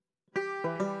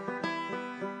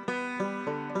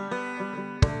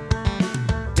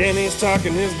Danny's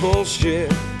talking his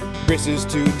bullshit. Chris is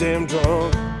too damn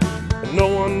drunk. And no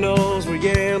one knows where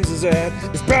Yams is at.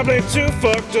 He's probably too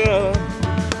fucked up.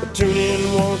 But tune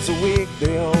in once a week.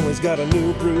 They always got a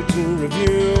new brew to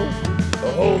review.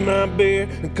 Hold my beer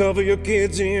and cover your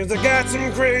kids' ears. I got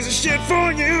some crazy shit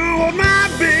for you. Hold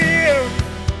my beer.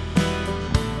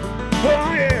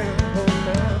 Oh yeah. Hold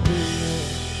my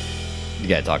beer. You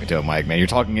gotta talk into a mic, man. You're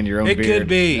talking into your own beard. It could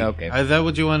be. Okay. Is that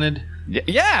what you wanted?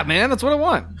 Yeah, man. That's what I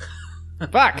want.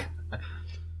 Fuck.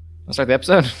 Let's start the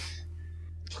episode.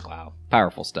 Wow.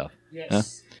 Powerful stuff. Yes. Huh?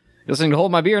 You're listening to Hold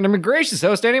My Beer, and I'm your gracious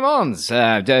host, Danny Mullins.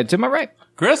 To my right.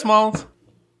 Chris Mullins.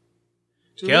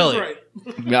 To Kelly. his right.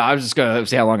 Yeah, I was just going to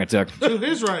see how long it took. To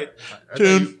his right.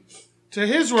 Tune. To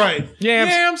his right.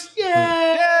 Yams. Yay!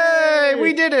 Yay!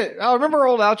 We did it. Oh, remember our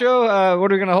old outro?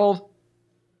 What are we going to hold?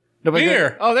 Nobody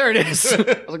Beer. Oh, there it is.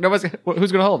 I was like,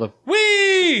 who's going to hold them?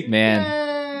 Wee! Man.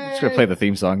 I'm just going to play the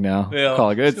theme song now. Yeah, Call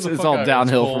it good. get the It's fuck all out.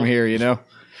 downhill It's from here, you know?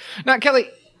 Now, Kelly,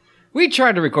 we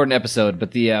tried to record an episode,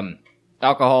 but the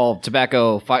alcohol,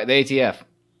 tobacco, the ATF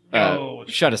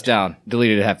shut us down.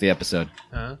 Deleted half the episode.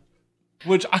 Huh?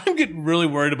 Which I'm getting really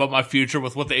worried about my future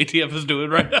with what the ATF is doing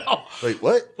right now. Wait,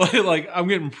 what? Like I'm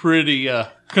getting pretty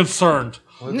concerned.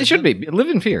 It should be. Live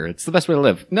in fear. It's the best way to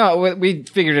live. No, we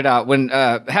figured it out. When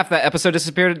half that episode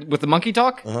disappeared with the monkey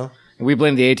talk, we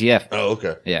blamed the ATF. Oh,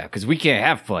 okay. Yeah, because we can't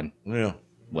have fun. Yeah.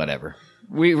 Whatever.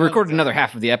 We recorded another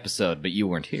half of the episode, but you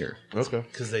weren't here. Okay.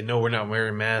 Because they know we're not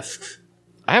wearing masks.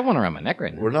 I have one around my neck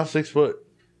right now. We're not 6 foot.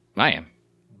 I am.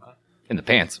 In the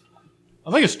pants.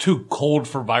 I think it's too cold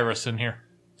for virus in here.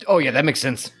 Oh, yeah, that makes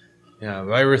sense. Yeah,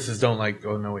 viruses don't like.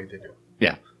 Oh no, wait, they do.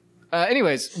 Yeah.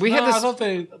 Anyways, we had I this. thought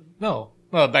they. No,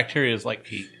 bacteria is like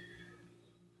heat.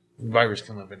 Virus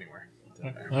can live anywhere.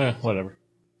 Whatever.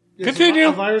 Yes, Continue.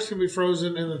 A virus can be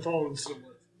frozen and then thawed instantly.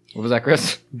 What was that,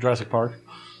 Chris? Jurassic Park.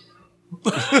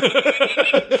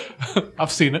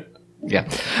 I've seen it.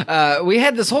 Yeah. We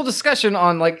had this whole discussion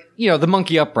on, the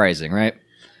monkey uprising, right?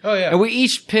 Oh yeah. And we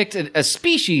each picked a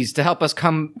species to help us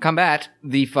combat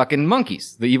the fucking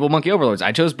monkeys, the evil monkey overlords.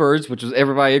 I chose birds, which was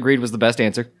everybody agreed was the best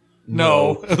answer.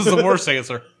 No, it was the worst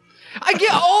answer. I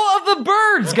get all of the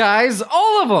birds, guys.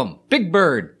 All of them. Big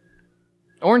bird.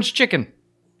 Orange chicken.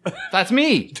 That's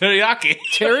me. Teriyaki.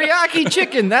 Teriyaki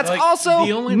chicken. That's Like, also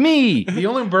the only- me. The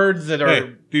only birds that are.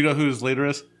 Hey, do you know who his leader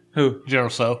is? Who? General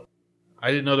So. I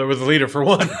didn't know there was a leader for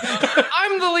one.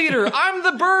 I'm the leader. I'm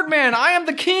the Birdman. I am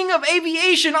the king of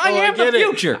aviation. I am the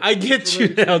future. I get you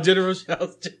now, General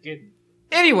Shell's chicken.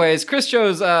 Anyways, Chris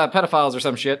chose pedophiles or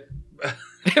some shit.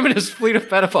 Him and his fleet of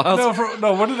pedophiles.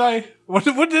 No,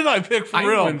 what did I pick for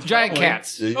real? Giant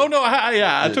cats. Oh no,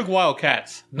 I took wild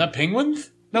cats. Not penguins?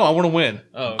 No, I want to win.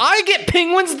 Oh. I get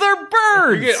penguins. They're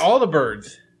birds. You get all the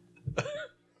birds.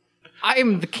 I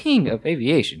am the king of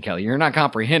aviation, Kelly. You're not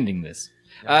comprehending this.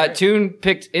 Toon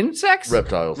picked insects?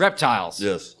 Reptiles.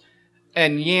 Yes.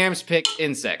 And Yams picked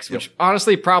insects, which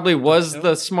honestly probably was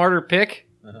the smarter pick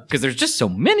because there's just so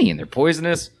many and they're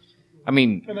poisonous. I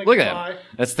mean, look at him.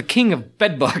 That's the king of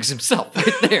bedbugs himself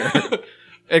right there.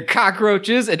 And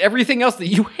cockroaches and everything else that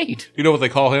you hate. You know what they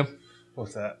call him?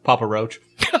 What's that? Papa Roach.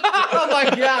 Oh my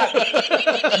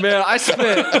God. Man,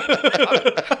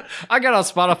 I got on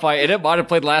Spotify and it might have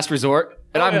played Last Resort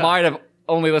and I might have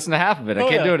only listened to half of it. I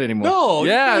can't do it anymore. No,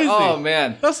 yeah. crazy. Oh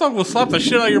man. That song will slap the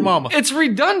shit out of your mama. It's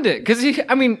redundant because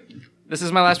this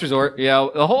is my last resort. You know,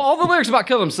 all the lyrics about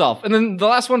killing himself. And then the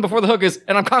last one before the hook is,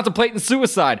 and I'm contemplating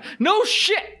suicide. No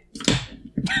shit.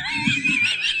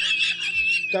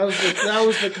 That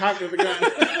was the cock of the gun.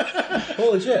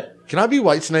 Holy shit. Can I be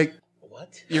Whitesnake?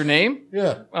 What? Your name?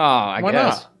 Yeah. Oh, I Why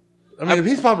guess. not? I mean, if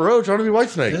he's Papa Roach, I want to be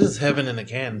Whitesnake. This is heaven in a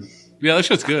can. Yeah, that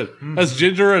shit's good. That's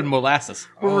ginger and molasses.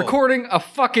 We're recording a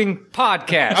fucking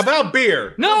podcast. About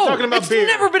beer. No, I'm talking about it's beer.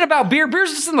 never been about beer.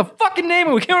 Beer's just in the fucking name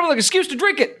and we came up with an excuse to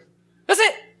drink it. That's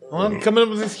it. Well, I'm coming up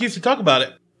with an excuse to talk about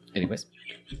it. Anyways.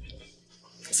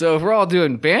 So if we're all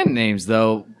doing band names,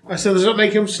 though. I said, does that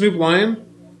make him Snoop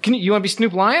Lion? You want to be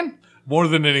Snoop Lion? More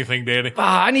than anything, Danny.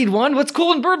 I need one. What's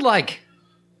cool and bird-like?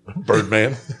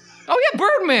 Birdman. Oh, yeah,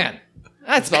 Birdman.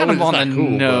 That's kind of on the cool,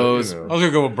 nose. but, I was going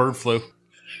to go with bird flu.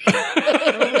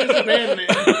 It's a band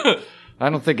name. I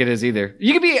don't think it is either.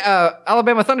 You could be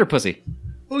Alabama Thunder Pussy.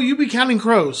 Oh, you be counting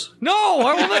crows. No,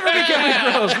 I will never be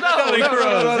Counting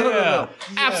Crows. No.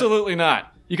 Absolutely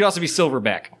not. You could also be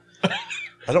Silverback.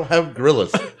 I don't have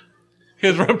gorillas.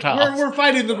 His reptiles. We're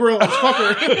fighting the gorillas.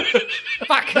 Fucker.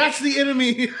 Fuck. That's the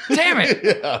enemy. Damn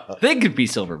it. They could be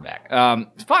Silverback.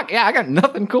 Fuck, yeah, I got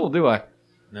nothing cool, do I?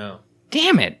 No.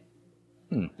 Damn it.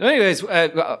 Anyways,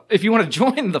 if you want to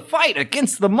join the fight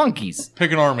against the monkeys,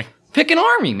 Pick an army. pick an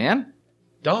army, man.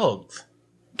 Dogs.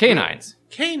 Canines.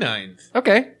 Canines.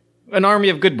 Okay. An army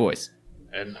of good boys.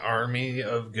 An army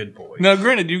of good boys. Now,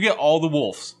 granted, you get all the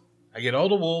wolves, I get all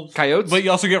the wolves. Coyotes? but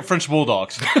you also get French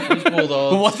bulldogs. French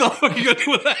bulldogs. What the fuck are you gonna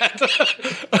do with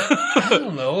that? I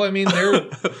don't know. I mean, they're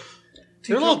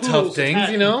little tough poodles things,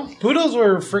 attack. you know. Poodles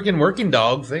were freaking working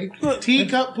dogs. They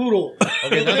Teacup poodle.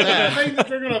 okay, not The that. thing that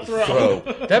they're gonna throw.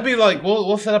 Bro, That'd be like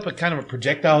we'll set up a kind of a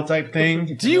projectile type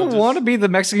thing. Do you want to be the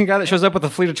Mexican guy that shows up with a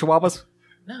fleet of chihuahuas?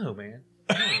 No, man.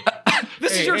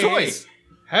 This is Hey, your hey, choice.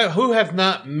 Who has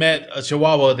not met a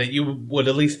Chihuahua that you would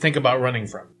at least think about running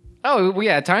from? Oh, well,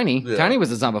 yeah, Tiny. Yeah. Tiny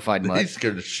was a zombified he mutt.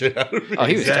 scared the shit out of me. Oh,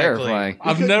 he was Exactly. terrifying.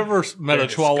 I've never met a They're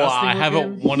Chihuahua I disgusting haven't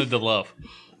looking. wanted to love.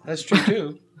 That's true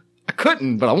too. I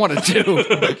couldn't, but I wanted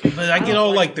to. But I get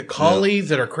all like the collies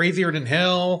that are crazier than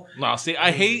hell. Nah, see,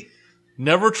 I hate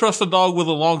never trust a dog with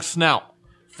a long snout.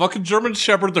 Fucking German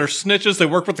Shepherds, they're snitches. They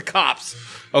work with the cops.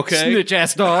 Okay, Snitch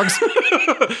ass dogs.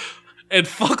 and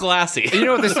fuck Lassie. You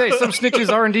know what they say? Some snitches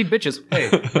are indeed bitches. Hey,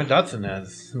 my Dotson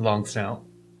has long snout.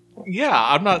 Yeah,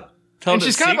 I'm not telling. And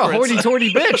she's kind of a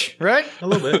hoity-toity bitch, right? A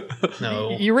little bit.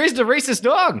 No. You raised a racist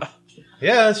dog.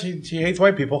 Yeah, she hates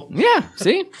white people. Yeah,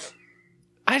 see?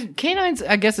 Canines,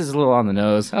 I guess, is a little on the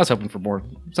nose. I was hoping for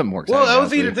something more exciting. Well, I was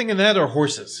honestly. either thinking that or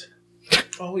horses.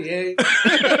 Oh yeah.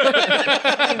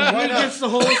 Why gets the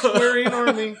whole Squarian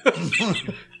army?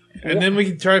 And then we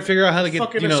can try to figure out how to get,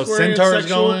 Fucking Centaurs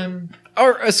sexual. going.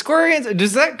 Or Squarians,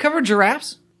 does that cover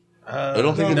giraffes? I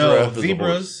don't think a no, giraffe is a zebras.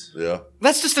 horse. Yeah.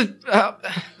 That's just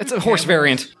it's a horse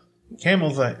variant.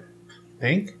 Camels, I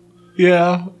think.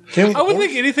 Yeah, Camels, I would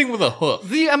think anything with a hoof.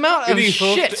 The amount of Any hoofed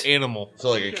shit. animal. So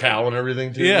like a cow and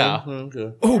everything too? Yeah. then?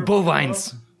 Okay. Oh,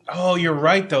 bovines. Oh, you're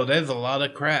right, though. That's a lot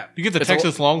of crap. You get the It's a-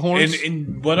 Texas Longhorns.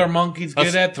 And what are monkeys good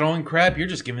That's- at? Throwing crap? You're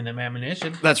just giving them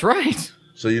ammunition. That's right.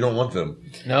 So you don't want them.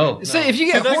 No. Say if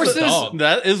you get That's horses, the dog.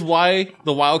 That is why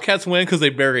the Wildcats win, because they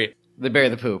bury it. they bury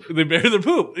the poop. They bury their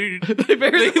poop. They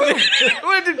bury the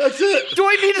poop. That's it. Do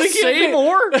I need to say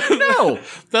more? No.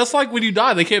 That's like when you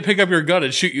die, they can't pick up your gun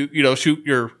and shoot you. You know, shoot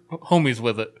your homies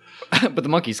with it. But the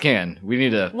monkeys can. We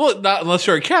need to. Well, not unless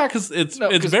you're a cat, because it's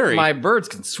 'cause buried. My birds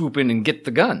can swoop in and get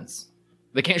the guns.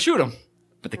 They can't shoot them,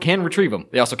 but they can retrieve them.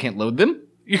 They also can't load them.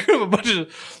 You have a bunch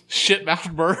of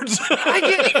shit-mouthed birds. I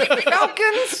get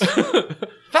falcons.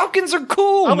 Falcons are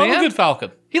cool, I love man. a good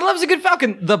falcon. He loves a good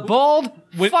falcon. The bald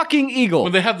fucking eagle.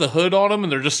 When they have the hood on them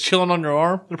and they're just chilling on your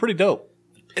arm, they're pretty dope.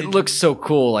 It looks so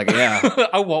cool. Like, yeah.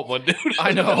 I want one, dude.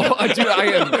 I know. I do. I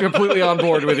am completely on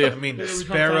board with I you. mean, the They become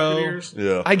sparrow, falconeers.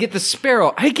 Yeah. I get the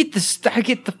sparrow. I get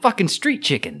the fucking street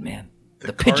chicken, man.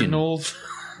 The pigeon. cardinals.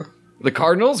 The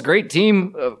Cardinals, great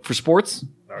team for sports.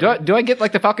 Do I get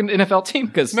like the Falcon NFL team?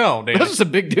 Because No, Dan. those are some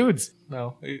big dudes.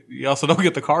 No, you also don't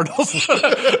get the Cardinals.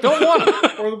 Don't want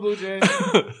them. Or the Blue Jays.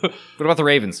 What about the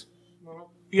Ravens?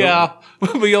 Yeah,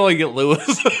 but you only get Lewis,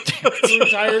 The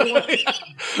retired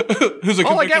one. who's a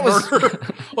All I convicted got was- murderer.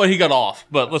 Well, he got off,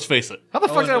 but let's face it. How the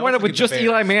fuck did I wind up with just Bears.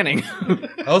 Eli Manning?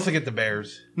 I also get the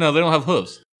bears. No, they don't have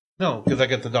hooves. No, because I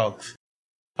get the dogs.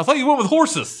 I thought you went with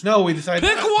horses. No, we decided.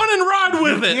 Pick one and ride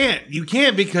with it. You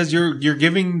can't because you're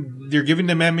giving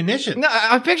them ammunition. No,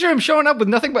 I picture him showing up with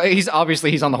nothing but he's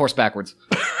on the horse backwards.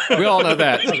 We all know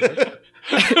that.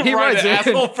 He Ride rides the in.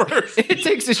 asshole first. It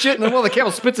takes his shit, and then while the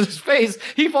camel spits in his face,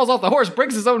 he falls off the horse,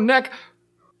 breaks his own neck,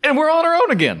 and we're on our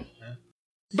own again.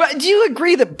 But do you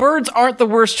agree that birds aren't the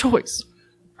worst choice?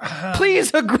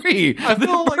 Please agree. I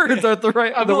feel like birds aren't the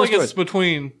right. I the feel worst like it's choice.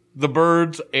 between the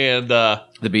birds and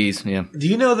The bees. Yeah. Do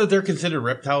you know that they're considered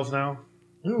reptiles now?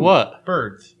 what?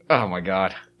 Birds. Oh my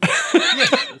god.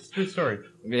 It's a true story.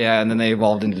 Yeah, and then they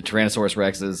evolved into Tyrannosaurus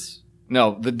Rexes.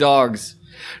 No, the dogs.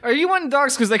 Are you wanting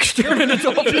dogs because they could turn into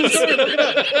dolphins? Look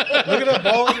it up.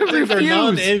 All of them are refuse.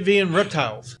 non-avian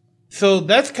reptiles. So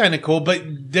that's kind of cool. But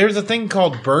there's a thing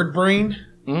called bird brain.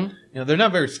 Mhm. You know, they're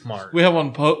not very smart. We have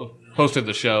one posted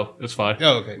the show. It's fine.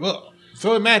 Oh, okay. Well,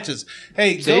 so it matches.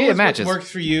 Hey, See, go it with matches. what works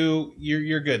for you.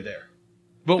 You're good there.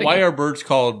 But Thank why you. are birds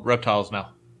called reptiles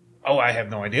now? Oh, I have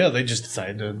no idea. They just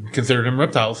decided to consider them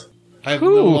reptiles. I have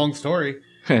Who? no long story.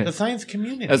 The science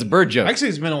community. That's a bird joke. Actually,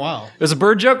 it's been a while. There's a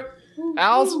bird joke.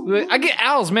 Owls. I get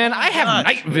owls, man. I have God.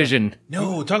 night vision.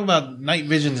 No, talking about night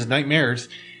visions and nightmares.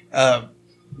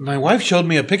 My wife showed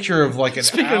me a picture of like an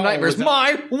Speaking of owl nightmares,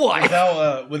 my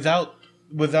wife. without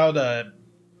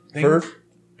thing- Fur?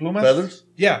 plumas? Feathers?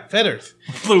 Yeah, feathers.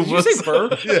 Did you say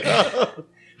bird?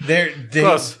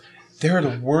 They're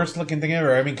the worst looking thing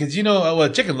ever. I mean, because you know, well, a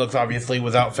chicken looks obviously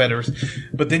without feathers,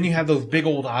 but then you have those big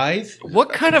old eyes. What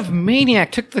kind of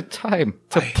maniac took the time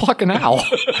to pluck an owl?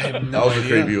 I have no I was a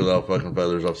idea. creepy without fucking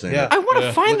feathers. I've seen Yeah. it. I want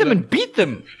to find them and beat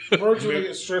them. Birds, when they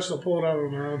get stressed, they'll pull it out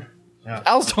on their own.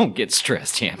 Owls don't get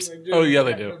stressed, Yams. Oh, yeah,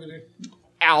 they do.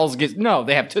 Owls get... No,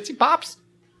 they have Tootsie Pops,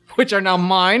 which are now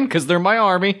mine because they're my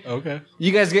army. Okay.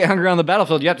 You guys get hungry on the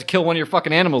battlefield, you have to kill one of your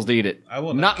fucking animals to eat it. I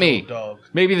will not kill me. a dog.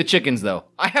 Maybe the chickens, though.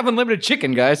 I have unlimited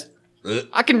chicken, guys.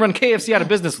 I can run KFC out of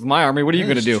business with my army. What are you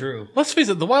going to do? True. Let's face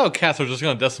it, the wild cats are just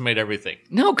going to decimate everything.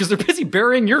 No, because they're busy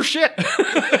burying your shit.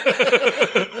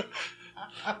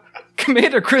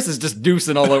 Commander Chris is just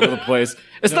deucing all over the place.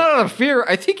 It's not out of fear.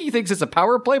 I think he thinks it's a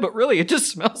power play, but really, it just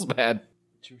smells bad.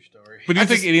 True story. But do you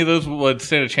think any of those would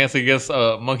stand a chance against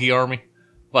a monkey army?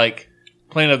 Like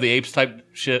Planet of the Apes type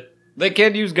shit? They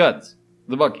can use guns.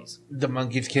 The monkeys. The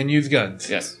monkeys can use guns.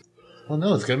 Yes. Well,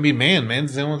 no, it's going to be man.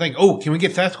 Man's the only thing. Oh, can we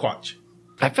get Sasquatch?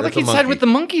 I feel like That's a he'd side monkey. with the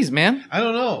monkeys, man. I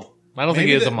don't know. I don't think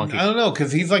he is a monkey. I don't know,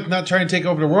 because he's like not trying to take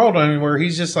over the world anywhere.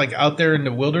 He's just like out there in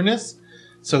the wilderness.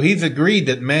 So he's agreed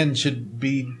that men should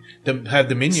have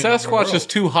dominion. over the Sasquatch world. is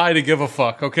too high to give a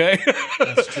fuck, okay?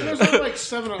 There's only like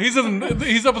 7 of them.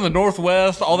 he's up in the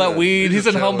Northwest, all that weed. he's He's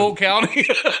in just Humboldt County.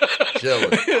 Chilling.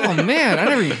 Oh, man. I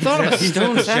never even thought of a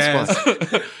stone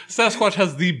Sasquatch. Sasquatch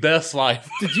has the best life.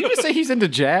 Did you just say he's into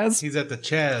jazz? He's at the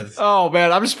Chaz. Oh,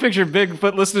 man. I'm just picturing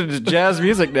Bigfoot listening to jazz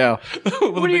music now. With What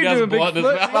a are you big ass doing, blunt in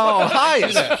his Bigfoot? mouth. Oh, high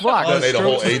as fuck. Oh, Ate a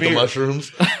whole strokes his 8 the beard. mushrooms.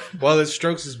 While it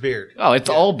strokes his beard. Oh, it's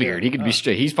all beard. He could be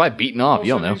straight. He's probably beating off.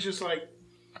 You don't know. He's just like,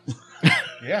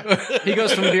 Yeah. He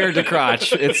goes from beard to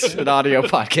crotch. It's an audio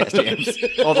podcast,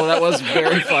 Yams. Although that was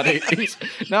very funny.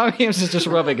 Now Yams is just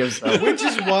rubbing himself. which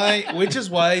is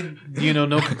why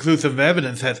no conclusive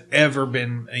evidence has ever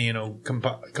been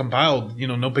compiled.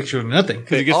 No picture of nothing.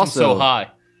 Because he gets them so Also-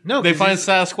 high. No, They 'cause find he's-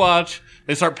 Sasquatch.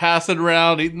 They start passing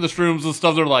around, eating the shrooms and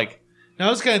stuff. They're like, I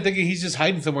was kind of thinking he's just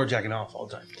hiding somewhere, jacking off all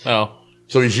the time. oh.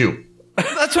 So he's you.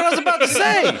 That's what I was about to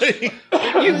say.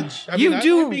 You I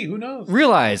do might be, who knows?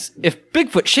 realize if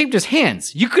Bigfoot shaved his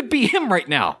hands, you could be him right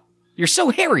now. You're so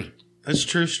hairy. That's a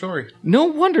true story. No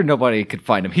wonder nobody could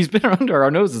find him. He's been under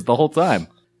our noses the whole time.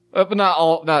 But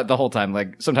not the whole time.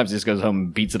 Like sometimes he just goes home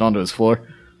and beats it onto his floor.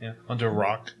 Yeah, under a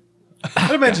rock.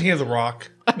 I'd imagine he has a rock.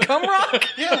 Cum rock?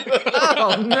 Yeah.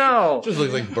 Oh no. Just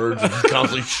looks like birds and just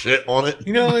constantly shit on it.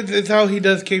 It's how he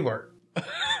does cave art.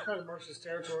 kind of marks his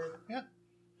territory.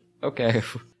 Okay.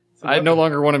 I no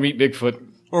longer want to meet Bigfoot.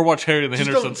 Or watch Harry and the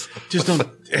Hendersons. Just don't.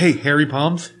 Hey, hairy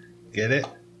palms. Get it?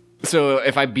 So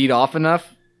if I beat off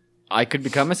enough, I could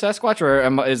become a Sasquatch,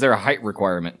 or is there a height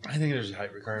requirement? I think there's a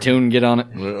height requirement. Tune, get on it.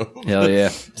 Yeah. Hell yeah.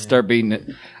 Start beating it.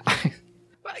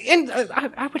 And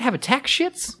I would have attack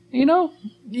shits,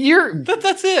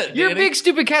 That's it. Your Danny. big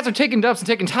stupid cats are taking dumps and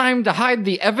taking time to hide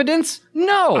the evidence?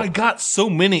 No. I got so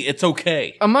many. It's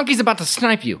okay. A monkey's about to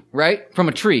snipe you, right? From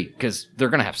a tree, because they're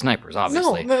going to have snipers,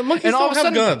 obviously. the monkeys And all don't of a have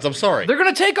sudden, guns. I'm sorry. They're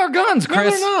going to take our guns, No,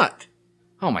 Chris. they're not.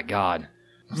 Oh, my God.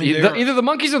 mean, they're- Either the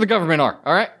monkeys or the government are,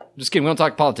 all right? Just kidding. We don't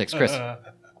talk politics, Chris.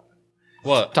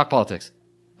 What? Talk politics.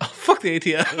 Fuck the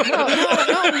ATF.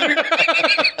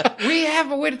 We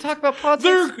have a way to talk about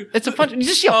politics. It's a fun... You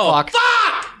just yell fuck.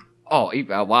 Oh,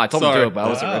 wow. I told him Sorry. to, but I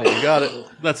wasn't ready. You got it.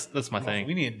 That's my We thing.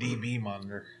 need a DB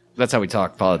monitor. That's how we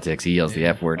talk politics. He yells the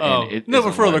F word. Oh, and no, it's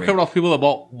but further, alarming. coming off people that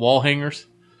bought wall hangers.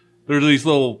 There's these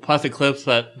little plastic clips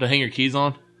that to hang your keys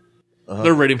on.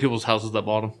 They're raiding people's houses that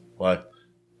bought them. Why?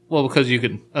 Well, because you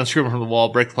can unscrew them from the wall,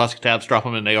 break the plastic tabs, drop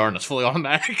them in an AR, and it's fully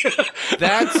automatic.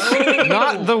 That's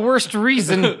not the worst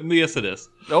reason. Yes, it is.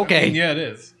 Okay. Yeah, it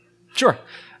is. Sure.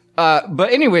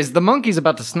 But anyways, the monkey's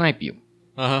about to snipe you.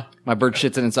 Uh-huh. My bird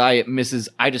shits in its eye. It misses.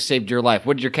 I just saved your life.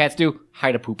 What did your cats do?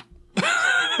 Hide a poop.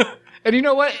 And you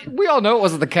know what? We all know it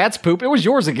wasn't the cat's poop. It was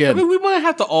yours I again. mean, we might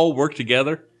have to all work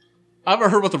together. I haven't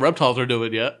heard what the reptiles are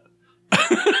doing yet.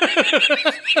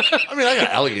 I mean, I got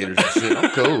alligators and shit.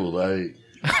 I'm cool. Like,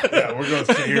 Yeah, we're going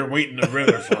to sit here waiting in the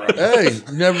river for us. hey,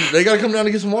 they got to come down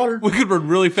to get some water. We could run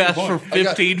really fast for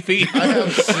 15 feet. I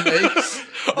have snakes.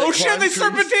 Oh shit, they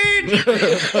climb serpentine!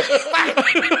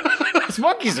 These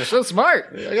monkeys are so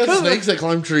smart. I got snakes that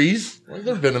climb trees. Like,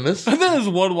 they're venomous. That is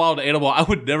one wild animal I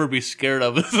would never be scared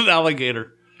of. Is an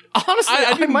alligator. Honestly,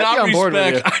 I do might be not on board with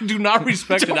you. respect. I do not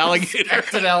respect an alligator.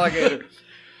 It's an alligator.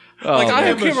 Like I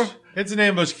have Ambush. camera. It's an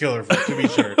ambush killer, to be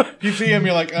sure. You see him,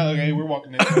 you're like, oh, okay, we're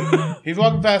walking in. He's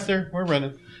walking faster. We're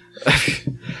running.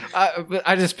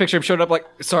 I just picture him showing up like,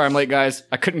 sorry, I'm late, guys.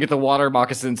 I couldn't get the water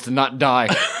moccasins to not die.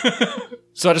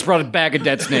 So I just brought a bag of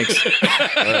dead snakes.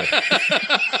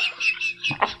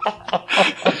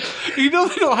 You know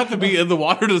they don't have to be in the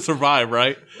water to survive,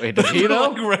 right? Wait, does he though?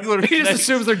 Like regular He just snakes.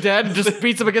 assumes they're dead and just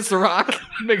beats them against the rock.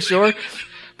 Make sure.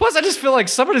 Plus, I just feel like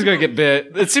somebody's gonna get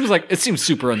bit. It seems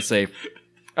super unsafe.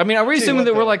 I mean, are we assuming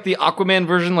that we're like the Aquaman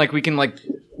version? Like we can like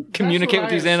communicate with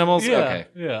these animals? Yeah, Okay,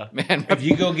 yeah. man. If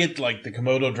you go get, like, the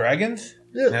Komodo dragons,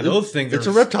 Yeah, Now those things it's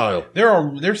are a reptile.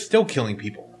 They're still killing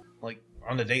people like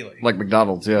on the daily. Like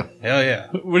McDonald's, yeah. Hell yeah,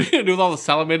 What are you gonna do with all the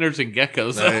salamanders and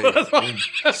geckos?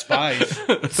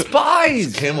 spies.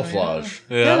 Spies! Camouflage.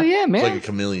 Hell yeah, It's man. like a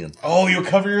chameleon. Oh, you'll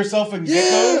cover yourself in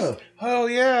geckos? Oh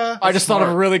yeah. I just thought of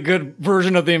a really good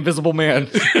version of the Invisible Man.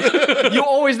 You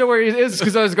always know where he is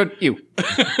because I was going, ew.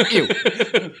 Ew.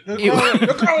 Ew.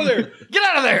 Look over there. Get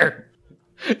out of there!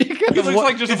 You got He looks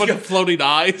like just a bunch of floating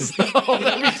eyes. Oh,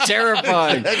 that'd be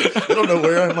terrifying. I don't know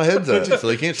where my head's at, so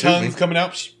they can't shoot me. Tongues coming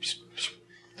out.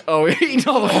 Oh, eating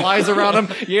all the flies around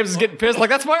him. Yams is getting pissed. Like,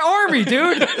 that's my army,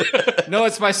 dude. No,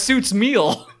 it's my suit's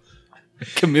meal.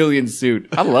 Chameleon suit.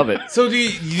 I love it. So do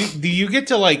you get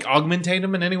to like augmentate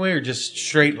them in any way, or just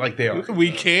straight like they are?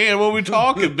 We can when we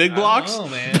talking big blocks. Oh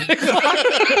man.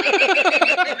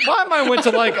 Why am I went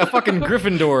to like a fucking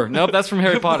Gryffindor? Nope, that's from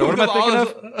Harry Potter. What am I thinking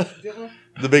of?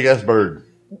 The big ass bird.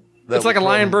 That It's like a was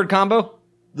lion from- bird combo.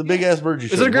 The big ass bird you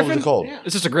Is said. it a griffin? What was it called?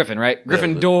 It's just a griffin, right?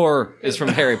 Gryffindor is from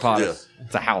Harry Potter. Yeah.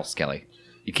 It's a house, Kelly.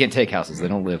 You can't take houses; they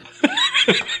don't live.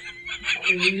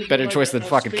 Better choice than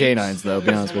fucking canines, though. Be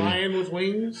honest with you. Lion with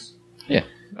wings. Yeah.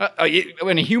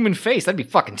 In a human face, that'd be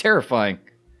fucking terrifying.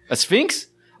 A sphinx?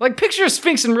 Like, picture a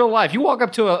sphinx in real life. You walk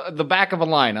up to the back of a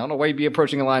lion. I don't know why you'd be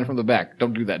approaching a lion from the back.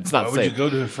 Don't do that. It's not Why would you safe. go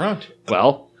to the front?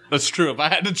 Well, That's true. If I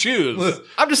had to choose,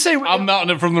 I'm just saying, I'm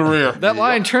mounting it from the rear. that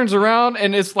lion turns around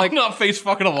and it's like I'm not face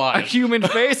fucking a a lion. human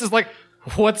face is like,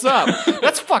 what's up?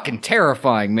 That's fucking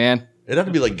terrifying, man. It'd have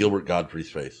to be like Gilbert Gottfried's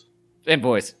face. And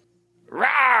voice.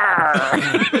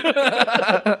 Rawr!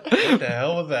 What the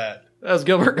hell was that? That was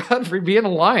Gilbert Gottfried being a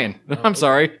lion. I'm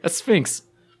sorry. That's Sphinx.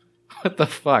 What the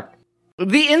fuck?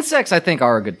 The insects, I think,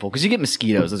 are a good pull because you get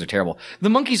mosquitoes. Those are terrible. The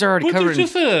monkeys are already Which covered is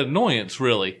just an annoyance,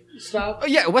 really. Stop. Oh,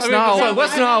 yeah, West I mean, Nile. besides-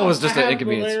 West Nile was just I an have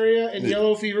inconvenience. malaria and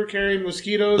yellow fever carrying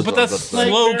mosquitoes. But that's That's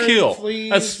slow like kill. fleas.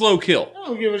 That's slow kill. I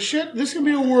don't give a shit. This can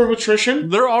be a war of attrition.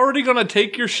 They're already gonna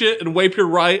take your shit and rape your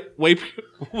wife.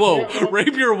 Oh,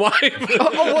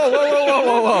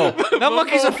 whoa, whoa. Now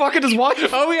monkeys are fucking his wife.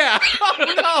 Oh yeah.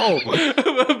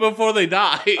 No. Before they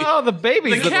die. Oh, the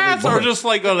babies. The that'll be cats are born. just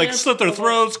like gonna like slit their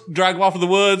throats, drag them off in the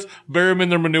woods, bury them in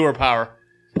their manure pile.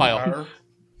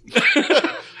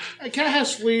 A cat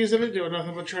has fleas. They don't do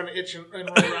nothing but trying to itch and roll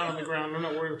around on the ground. I'm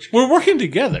not worried about you. We're working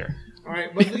together. All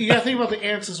right, but you got to think about the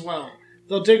ants as well.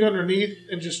 They'll dig underneath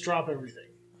and just drop everything.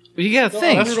 But you gotta They'll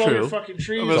think. That's uproot all your true. fucking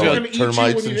trees. They'll They're got gonna eat you when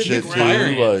Termites you and hit shit the too.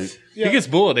 ground. Like, Yeah. He gets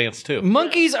bullet ants too.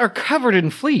 Monkeys are covered in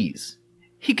fleas.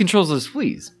 He controls those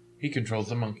fleas. He controls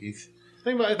the monkeys.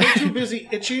 Think about it. If they're too busy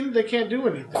itching, they can't do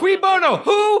anything. Qui bono?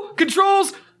 Who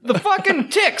controls the fucking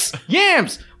ticks?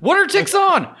 Yams. What are ticks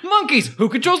on? Monkeys. Who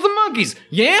controls the monkeys?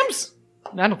 Yams?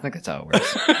 No, I don't think that's how it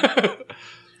works.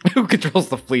 Who controls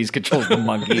the fleas controls the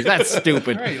monkeys. That's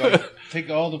stupid. Right, like take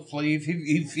all the fleas.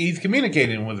 He's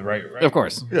communicating with right. Of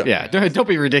course. Yeah. Don't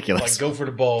be ridiculous. Like go for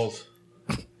the balls.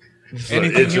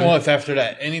 Anything he wants after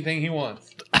that. Anything he wants.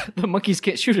 The monkeys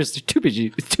can't shoot us. They're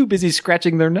too busy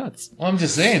scratching their nuts. Well, I'm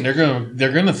just saying they're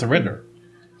gonna surrender.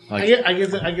 I get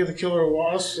the killer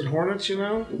wasps and hornets. You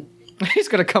know, He's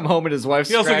gonna come home and his wife's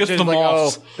He also gets scratching. the Like, oh,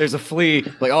 moths. there's a flea.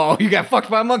 Like, oh, you got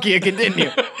fucked by a monkey again, didn't you?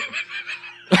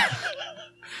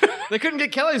 They couldn't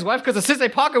get Kelly's wife because the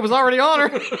Sissy Pocket was already on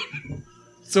her.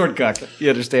 Sword cock. You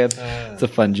understand? It's a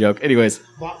fun joke. Anyways,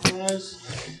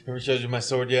 botflies. Ever showed you my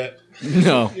sword yet?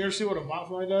 no. You ever see what a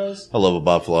botfly does? I love a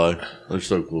botfly. They're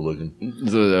so cool looking.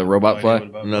 The robot fly.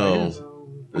 No.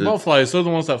 Botflies, they're the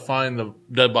ones that find the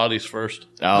dead bodies first.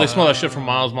 Oh. They smell that shit from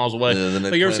miles away. Yeah, then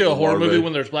they like you ever plant see a the horror larvae. movie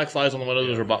when there's black flies on the window?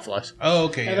 Those are botflies. Oh,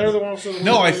 okay. And yeah. they're the ones.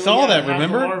 No, I saw that,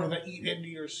 remember? The larvae that eat into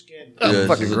your skin. Oh, Yeah,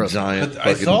 fucking it's just gross. a giant But I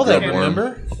fucking saw that. grubworm.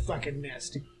 Remember? Fucking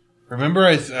nasty. Remember,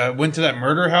 I went to that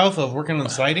murder house. I was working on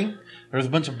siding. There was a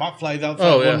bunch of botflies outside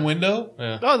Oh, yeah. one window.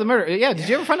 Oh, the murder. Yeah. Did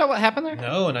you ever find out what happened there?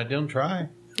 No, and I didn't try.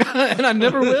 And I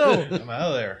never will. I'm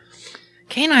out of there.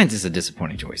 Canines is a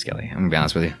disappointing choice, Kelly. I'm gonna be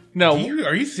honest with you. No,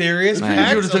 Are you serious? Man. You would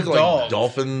Packs have of took like dogs.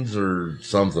 dolphins or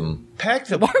something.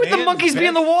 Packs of Why would the man's monkeys be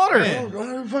in the best water? friend.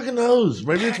 Who fucking knows?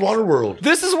 Maybe it's Waterworld.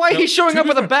 This is why he's showing up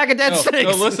with a bag of dead snakes.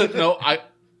 no, listen, no, I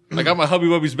got my hubby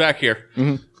wubbies back here.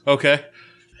 Okay.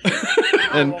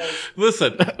 And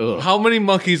Listen, how many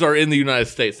monkeys are in the United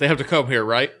States? They have to come here,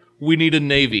 right? We need a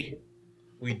navy.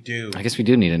 We do. I guess we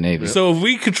do need a navy. So if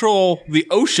we control the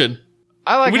ocean,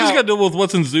 I like we just how got to deal with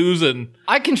what's in zoos and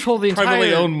I control the privately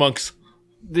entire owned monks.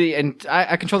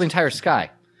 I control the entire sky,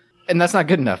 and that's not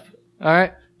good enough. All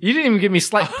right, you didn't even give me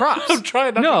slight props. I'm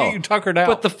trying not to get you tuckered out.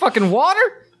 but the fucking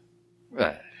water.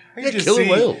 I can just killer see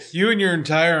whales. you and your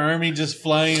entire army just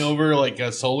flying over like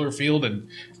a solar field and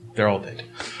they're all dead.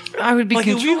 I would be Like,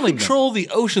 if you controlling them. control the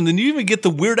ocean, then you even get the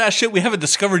weird-ass shit we haven't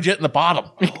discovered yet in the bottom.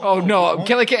 Oh, no.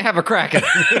 Kelly can't have a Kraken.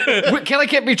 Kelly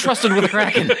can't be trusted with a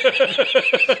Kraken.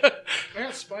 I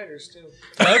got spiders too.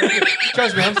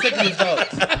 Trust me, I'm sick of these dogs.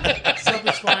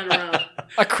 Something's flying around.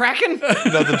 A Kraken?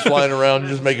 Nothing's flying around.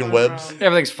 You're just making webs.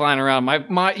 Everything's flying around.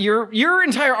 Your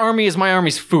entire army is my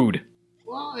army's food.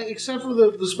 Well, except for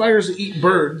the spiders that eat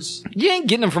birds. You ain't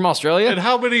getting them from Australia. And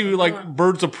how many, like,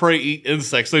 birds of prey eat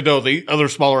insects? They don't. They eat other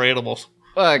smaller animals.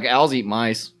 Like, owls eat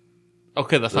mice.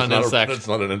 Okay, that's not an insect. That's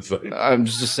not an insect. I'm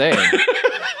just saying.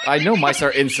 I know mice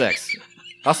are insects.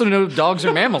 I also know dogs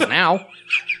are mammals now.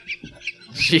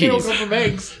 They don't come Jeez. from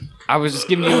eggs. I was just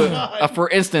giving you a for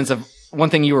instance of one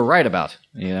thing you were right about.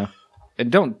 You know?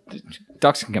 And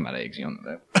dogs can come out of eggs. You don't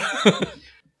know that.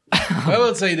 I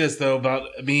will say this though about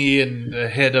me and the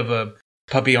head of a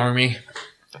puppy army.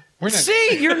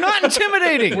 See, you're not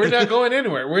intimidating. We're not going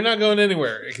anywhere. We're not going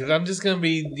anywhere because I'm just going to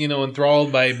be,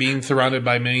 enthralled by being surrounded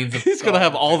by millions of. He's going to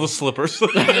have all the slippers.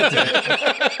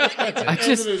 I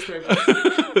just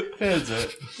That's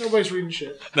it. Nobody's reading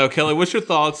shit. No, Kelly, what's your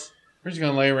thoughts? We're just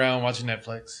going to lay around watching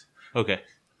Netflix. Okay.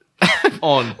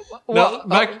 On. well,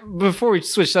 before we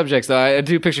switch subjects, though, I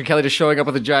do picture Kelly just showing up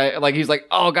with a giant. Like he's like,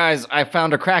 "Oh, guys, I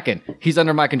found a Kraken. He's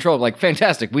under my control." Like,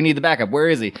 fantastic. We need the backup. Where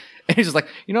is he? And he's just like,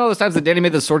 you know, those times that Danny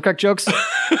made the sword cut jokes.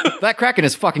 That Kraken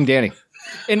is fucking Danny.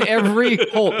 In every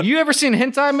hole. You ever seen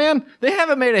hentai, man? They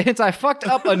haven't made a hentai fucked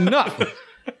up enough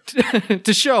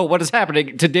to show what is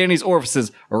happening to Danny's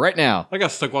orifices right now. I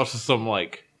got stuck watching some,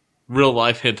 like, real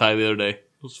life hentai the other day. It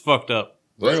was fucked up.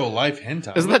 Real life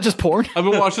hentai. Isn't that just porn? I've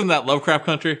been watching that Lovecraft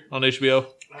Country on HBO.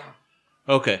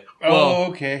 Okay. Well, Oh,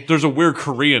 okay. there's a weird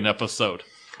Korean episode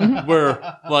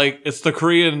where, like, it's the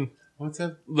Korean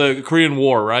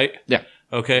War, right? Yeah.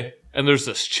 Okay. And there's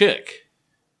this chick.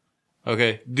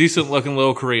 Okay. Decent looking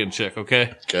little Korean chick. Okay.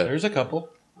 Okay. There's a couple.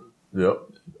 Yep.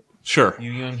 Sure.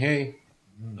 Yu Young Hae.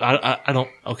 I don't.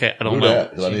 Okay. I don't Who know.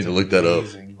 that? 'Cause I need to look that up.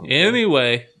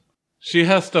 Anyway, she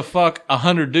has to fuck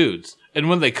 100 dudes, and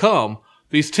when they come,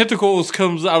 these tentacles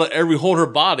comes out of every hole in her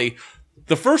body.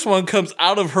 The first one comes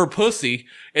out of her pussy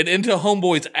and into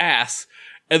homeboy's ass,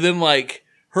 and then like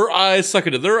her eyes suck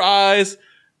into their eyes,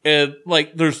 and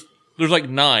like there's like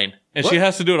 9, and she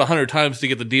has to do it 100 times to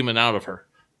get the demon out of her.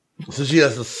 So she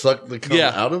has to suck the cum Yeah.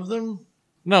 out of them?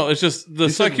 No, it's just the You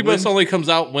said succubus when? only comes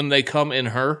out when they come in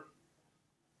her.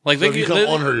 Like So if you come they-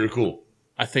 on her, you're cool.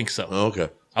 I think so. Oh, okay.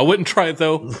 I wouldn't try it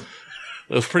though.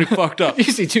 It was pretty fucked up. You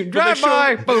see two drive show-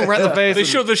 by, boom, right in the face. They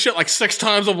showed this shit like 6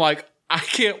 times. I'm like, I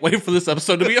can't wait for this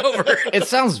episode to be over. It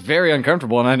sounds very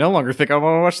uncomfortable, and I no longer think I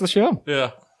want to watch the show.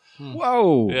 Yeah.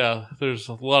 Whoa. Yeah. There's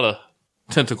a lot of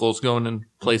tentacles going in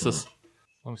places.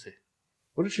 Let me see.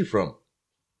 What is she from?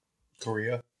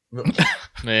 Korea. Nah.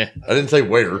 I didn't say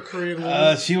where.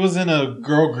 She was in a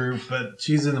girl group, but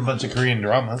she's in a bunch of Korean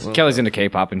dramas. Kelly's into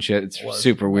K-pop and shit. It's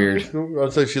super weird.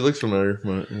 I'd say she looks familiar.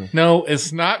 But, yeah. No,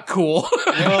 it's not cool.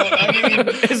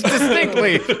 It's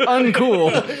distinctly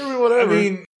uncool. I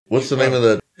mean, What's the name of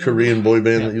that Korean boy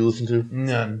band that you listen to?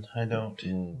 none. I don't.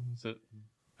 Is it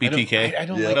BTK? I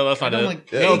don't Yeah. like. No, that's I not don't it.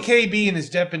 like Yeah. AKB and it's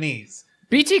Japanese.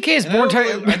 BTK is And I born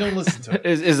don't listen to it.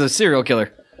 is a serial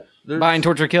killer. Bind,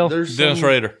 torture, kill. There's Dennis some,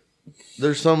 Rader.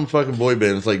 there's some fucking boy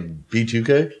band. It's like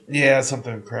B2K? Yeah,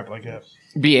 something crap like that.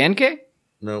 BNK?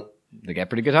 No. They got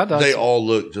pretty good hot dogs. They all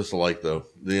look just alike, though.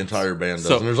 The entire band does.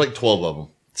 So- And there's like 12 of them.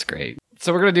 It's great.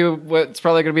 So we're going to do what's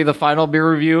probably going to be the final beer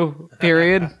review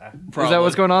period. Is that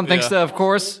what's going on? Thanks to, of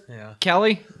course,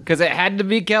 Kelly. Because it had to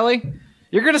be Kelly.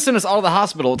 You're going to send us all to the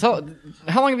hospital.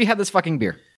 How long have you had this fucking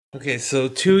beer? Okay, so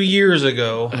 2 years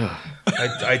ago,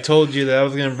 I told you that I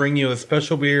was going to bring you a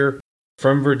special beer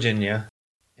from Virginia.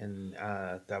 And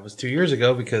that was 2 years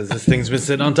ago because this thing's been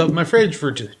sitting on top of my fridge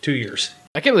for 2 years.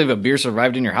 I can't believe a beer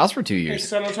survived in your house for 2 Hey, years.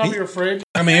 set on top of your fridge.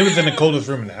 I mean, it was in the coldest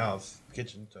room in the house,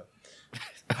 kitchen. So.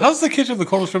 How's the kitchen the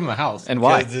coldest room in the house? And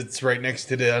why? Because it's right next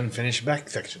to the unfinished back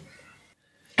section.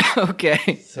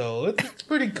 Okay. So it's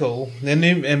pretty cool.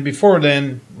 And before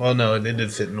then, well, no, it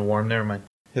did sit in the warm. Never mind.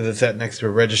 Because it sat next to a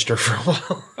register for a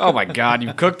while. Oh my God,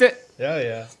 you cooked it?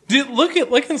 Yeah.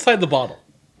 Look inside the bottle.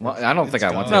 Well, I don't think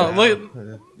I want No, to. look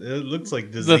It looks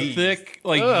like the disease. thick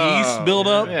yeast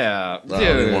buildup. Yeah. I don't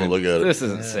even wanna look at it. This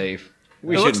isn't safe.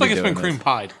 We It looks shouldn't like be it's been doing cream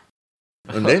pied.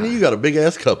 And Danny, you got a big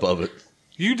ass cup of it.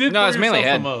 You did. No, pour it's mainly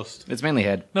yourself head. the most. It's mainly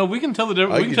head. No, we can tell the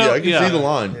difference. I We can, can tell. I can see the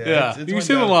line. Yeah, it's you can went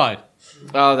see the down. line.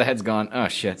 Oh, the head's gone. Oh,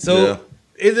 shit. So Yeah.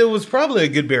 it was probably a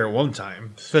good beer at one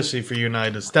time, especially for you and I,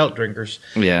 the stout drinkers.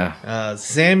 Yeah.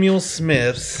 Samuel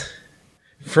Smith's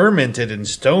fermented in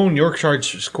stone Yorkshire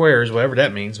squares, whatever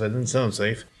that means, but it doesn't sound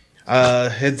safe.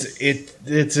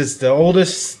 It's just the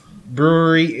oldest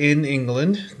brewery in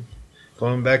England,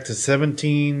 going back to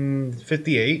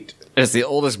 1758. It's the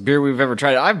oldest beer we've ever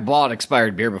tried. I've bought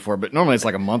expired beer before, but normally it's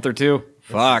like a month or two.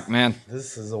 Fuck, man.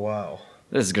 This is a while.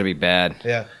 This is going to be bad.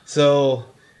 Yeah. So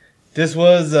this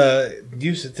was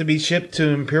used to be shipped to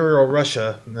Imperial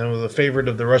Russia, and it was a favorite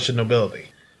of the Russian nobility.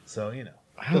 So, you know.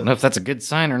 I don't know if that's a good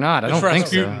sign or not. I It's don't think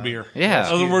so. Rasputin beer.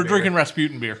 Yeah. We're drinking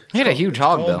Rasputin beer. He had a huge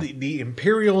hog, though. Called the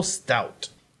Imperial Stout.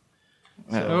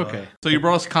 Okay. So you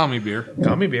brought us commie beer.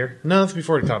 Commie beer. No, that's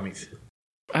before the commies.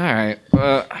 All right.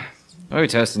 What are we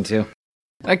toasting to?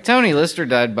 Like, Tony Lister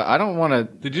died, but I don't want to...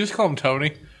 Did you just call him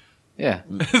Tony? Yeah.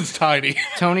 It's Tiny.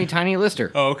 Tiny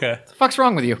Lister. Oh, okay. What the fuck's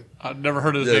wrong with you? I've never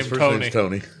heard of Yeah, his his name, first Tony. name's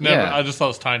Tony. Never. Yeah. I just thought it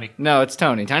was Tiny. No, it's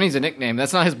Tony. Tiny's a nickname.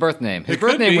 That's not his birth name. His It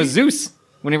birth could name be. was Zeus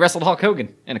when he wrestled Hulk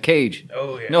Hogan in a cage.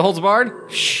 Oh, yeah. No Holds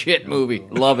Barred? Shit movie.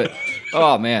 Love it.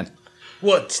 Oh, man.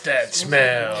 What's that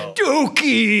smell?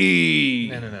 Dookie!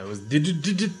 No. It was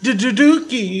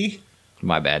Dookie.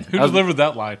 My bad. Who I was- delivered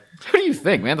that line? What do you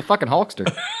think, man? The fucking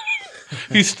Hulkster.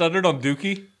 He stuttered on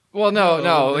Dookie? Well,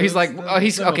 no. He's like, the oh,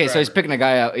 he's limo okay. So he's driver. picking a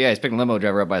guy out. Yeah, he's picking a limo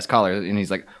driver up by his collar, and he's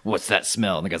like, "What's that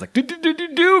smell?" And the guy's like,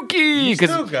 "Dookie." You still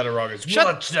Because got it wrong. It's, Shut-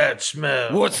 what's that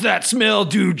smell? what's that smell,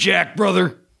 do, Jack,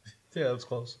 brother? Yeah, that's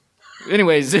close.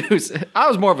 Anyway, Zeus. I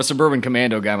was more of a Suburban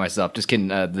Commando guy myself. Just kidding.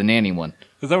 The nanny one.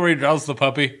 Is that where he drowns the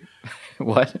puppy?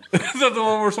 What? Is that the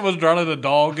one where someone's drowning a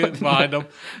dog behind him?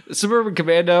 Suburban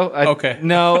Commando. Okay.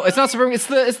 No, it's not Suburban. It's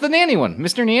the nanny one,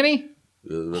 Mr. Nanny.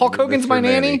 Hulk Hogan's Mr. my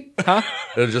nanny, huh?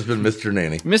 It would have just been Mr.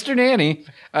 Nanny. Mr. Nanny.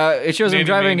 It shows him Nanny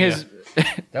driving Mania. his.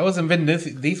 That wasn't Vin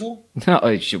Diesel? No,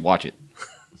 you should watch it,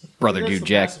 brother, That's dude, the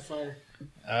Jack. pacifier.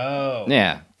 Oh.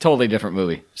 Yeah, totally different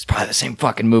movie. It's probably the same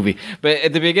fucking movie. But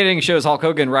at the beginning, it shows Hulk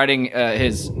Hogan riding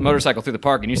his motorcycle through the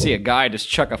park, and you see a guy just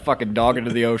chuck a fucking dog into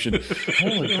the ocean.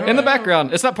 In the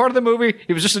background. It's not part of the movie.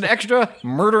 He was just an extra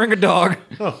murdering a dog.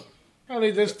 I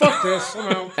need this. Fuck this.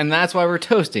 I'm out. And that's why we're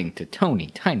toasting to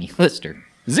Tiny Lister.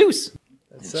 Zeus.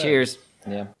 Cheers.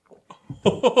 Yeah.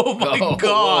 Oh my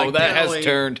God. that has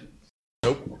turned.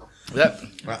 Nope. That,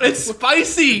 It's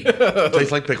spicy.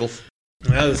 Tastes like pickles.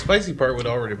 No, the spicy part would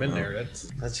already been there. That's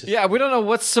just yeah, we don't know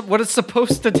what it's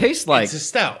supposed to taste like. it's a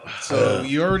stout. So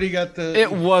you already got the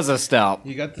It was a stout.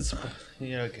 you got the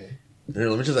yeah, okay. Here,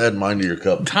 let me just add mine to your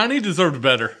cup. Tiny deserved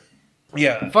better.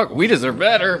 Yeah. Fuck, we deserve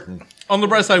better. On the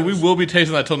bright side, we will be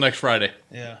tasting that till next Friday.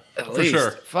 Yeah. At For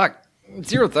sure. Fuck.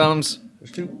 0 thumbs.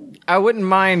 I wouldn't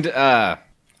mind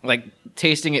like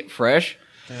tasting it fresh.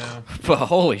 Yeah. But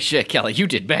holy shit, Kelly, you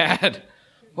did bad.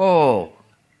 Oh.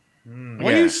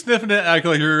 Why are you sniffing it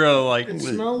acting like you're like... It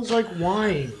smells like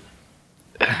wine.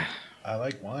 I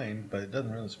like wine, but it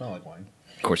doesn't really smell like wine.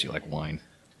 Of course you like wine.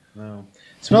 No.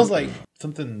 It smells like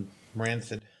something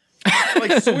rancid.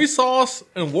 like soy sauce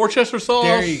and Worcester sauce.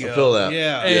 There you go. feel that.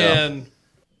 Yeah. And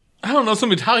I don't know,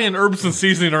 some Italian herbs and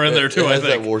seasoning are in there too, It I has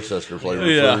think. that Worcester flavor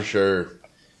Yeah. for sure.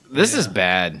 This is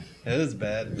bad. It is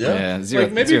bad. Yeah. Yeah, zero,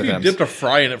 Like maybe zero if you thumbs. dipped a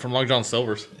fry in it from Long John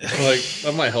Silver's. Like,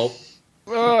 that might help.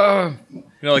 Uh, You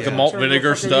know, like the malt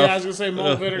vinegar Fucking- Yeah, I was stuff. gonna say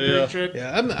malt vinegar yeah. and shit.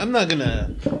 Yeah, I'm not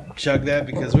gonna chug that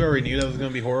because we already knew that was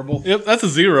gonna be horrible. Yep, that's a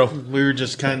 0. We were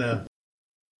just kind of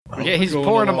yeah, he's Going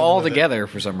pouring them along all with it. together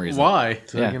for some reason. Why?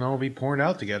 so Yeah. they can all be poured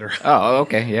out together. Oh,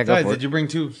 okay. Yeah, go Guys, for did it. you bring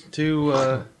two?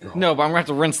 No, but I'm gonna have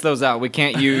to rinse those out. We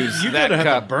can't use You that gotta have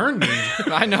cup. to burn these.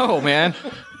 I know, man.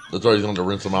 That's why he's going to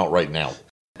rinse them out right now.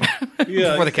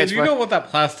 Yeah, Before the 'cause catch you fire. don't want that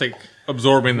plastic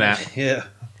absorbing that. Yeah.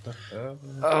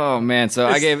 Oh man, so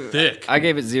It's I gave thick.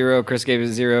 it 0. Chris gave it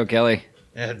 0. Kelly.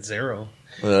 At 0.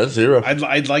 Yeah, that's 0.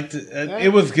 I'd like to. It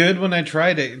was good when I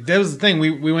tried it. That was the thing.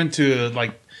 We went to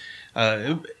like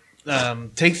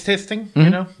taste testing, you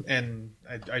know, and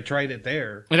I tried it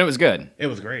there. And it was good. It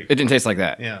was great. It didn't taste like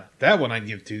that. Yeah, that one I'd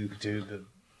give two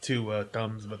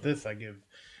thumbs, but this I give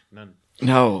none.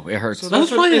 No, it hurts. So That was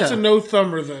that's probably it's a- a no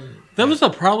thumber then. That was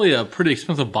probably a pretty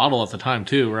expensive bottle at the time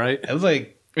too, right? It was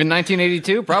like In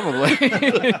 1982, probably.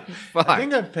 Fuck. I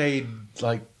think I paid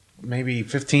like maybe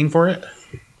 15 for it.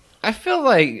 I feel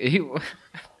like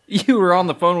you were on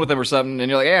the phone with him or something, and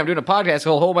you're like, "Hey, I'm doing a podcast.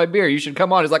 He'll hold my beer. You should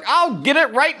come on." He's like, "I'll get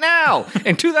it right now."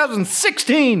 In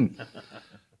 2016,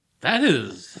 That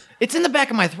is, it's in the back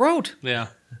of my throat. yeah.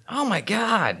 Oh my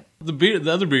god.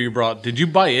 The other beer you brought, did you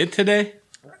buy it today?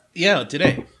 Yeah,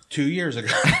 today, 2 years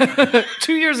ago.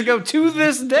 2 years ago to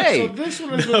this So day. this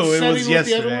one has No, been it was setting with the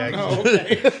other yesterday, one. Oh,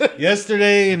 okay.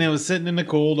 Yesterday, and it was sitting in the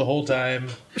cold the whole time.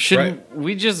 Shouldn't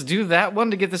we just do that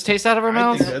one to get this taste out of our I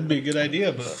mouths? think that'd be a good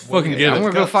idea, but Fucking get I'm it.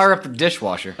 gonna go fire up the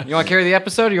dishwasher. You want to carry the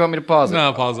episode, or you want me to pause it?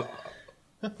 No, pause it.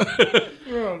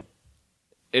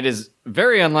 It is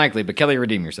very unlikely, but Kelly,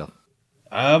 redeem yourself.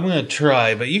 I'm gonna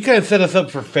try, but you kind of set us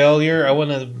up for failure. I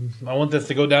want this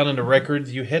to go down into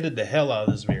records. You headed the hell out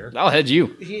of this beer. I'll head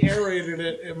you. He aerated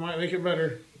it. It might make it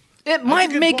better. It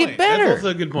might make it better. That's also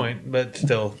a good point, but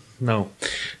still, no.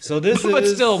 So this But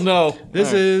is... still, no.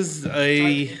 This is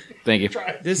a... Thank you.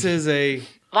 This is a...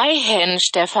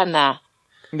 Weihenstephaner.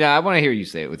 Yeah, I want to hear you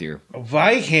say it with your...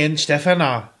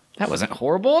 Weihenstephaner. That wasn't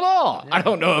horrible at all. I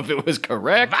don't know if it was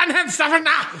correct.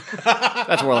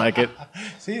 That's more like it.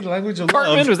 See, the language of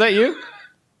Cartman, love. was that you?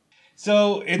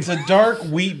 So it's a dark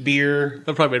wheat beer.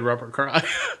 That probably made Robert cry.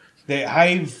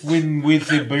 When with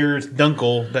the beer's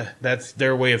dunkel, that's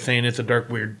their way of saying it's a dark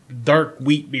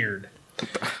wheat beard.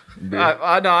 No,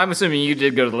 I'm assuming you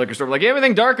did go to the liquor store. Like,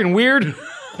 everything dark and weird?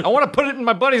 I want to put it in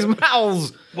my buddy's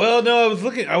mouths. Well, no, I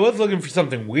was looking for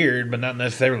something weird, but not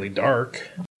necessarily dark.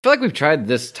 I feel like we've tried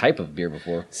this type of beer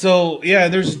before. So yeah,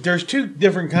 there's two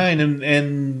different kind,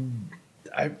 and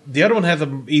the other one has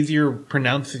an easier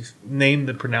name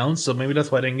to pronounce, so maybe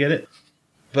that's why I didn't get it.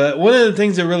 But one of the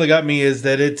things that really got me is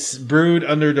that it's brewed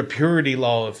under the purity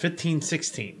law of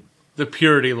 1516. The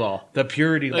purity law. The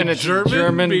purity law. And A it's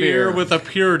German beer beer with a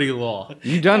purity law.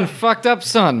 You done fucked up,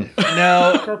 son.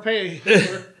 Now, Carpe.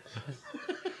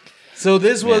 so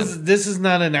this is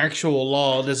not an actual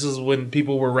law. This is when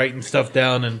people were writing stuff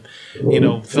down,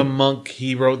 and some monk,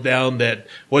 he wrote down that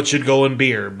what should go in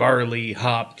beer: barley,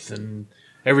 hops, and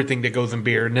everything that goes in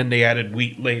beer, and then they added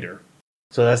wheat later.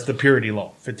 So that's the purity law,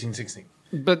 1516.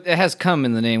 But it has come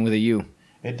in the name with a U.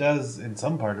 It does in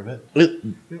some part of it.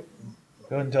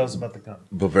 Go ahead and tell us about the cum.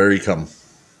 Bavaricum.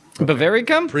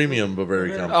 Bavaricum? Premium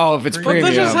Bavaricum. Oh, if it's But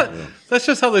premium. that's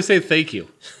just how they say thank you.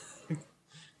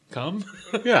 Cum?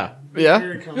 Yeah.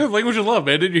 Yeah? Yeah, language of love,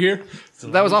 man. Did you hear?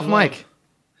 That was off mic.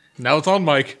 Now it's on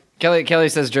mic. Kelly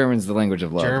says German's the language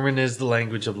of love. German is the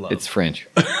language of love. It's French.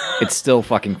 It's still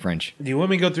fucking French. Do you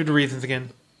want me to go through the reasons again?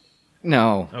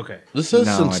 No. Okay. This says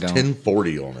No, since I don't.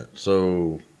 1040 on it.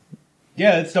 So,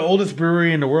 Yeah, it's the oldest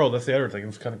brewery in the world. That's the other thing.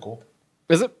 It's kind of cool.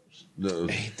 Is it?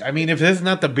 I mean, if this is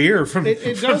not the beer from It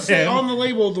from does say them- on the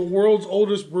label the world's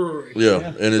oldest brewery. yeah.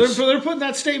 And it's They're putting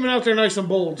that statement out there nice and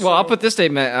bold. Well, I'll put this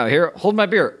statement out here. Hold my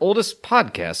beer. Oldest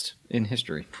podcast in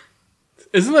history.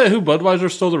 Isn't that who Budweiser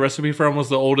stole the recipe from? Was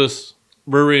the oldest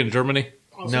brewery in Germany?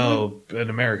 No, in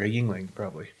America, Yingling,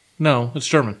 probably. No, it's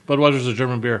German. Budweiser's a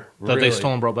German beer that Really? they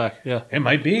stole and brought back. Yeah. It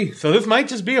might be. So this might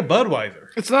just be a Budweiser.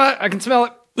 It's not. I can smell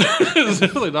it. It's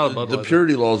really not a Budweiser. the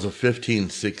purity law is a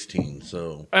 1516.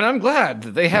 So, And I'm glad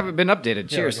that they haven't been updated.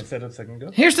 Cheers. Yeah, like I said a second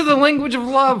ago. Here's to the language of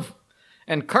love.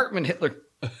 And Cartman Hitler.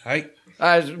 Hi.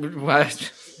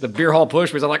 The beer hall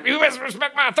push was like, you must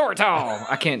respect my authority.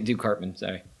 I can't do Cartman,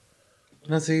 sorry.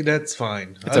 Now, see, that's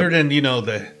fine. Other than,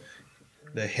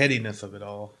 the headiness of it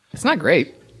all. It's not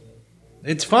great.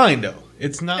 It's fine, though.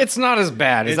 It's not. It's not as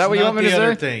bad. Is that what you want me to the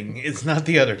other say? thing. It's not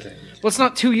the other thing. Well, it's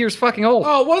not 2 years fucking old.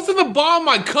 Oh, what's in the bottom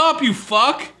of my cup, you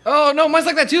fuck? Oh, no, mine's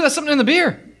like that too. That's something in the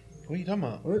beer. What are you talking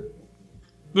about? What?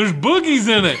 There's boogies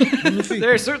in it.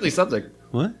 There's certainly something.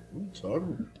 What? you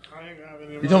talking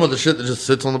about the shit that just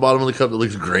sits on the bottom of the cup that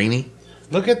looks grainy?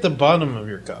 Look at the bottom of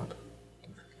your cup.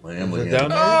 I am Is looking it at down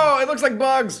it. there? Oh, it looks like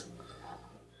bugs.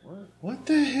 What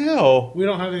the hell? we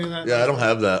don't have any of that. Yeah, I don't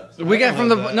have that. We got from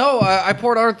the... No, I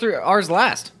poured ours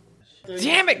last.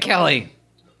 Damn it, Kelly.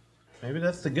 Maybe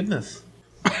that's the goodness.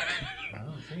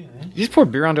 You just pour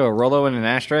beer onto a Rolo in an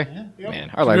ashtray?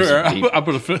 Man, our lives are deep. I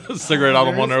put a cigarette out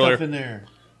of one There is earlier. stuff in there.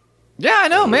 Yeah, I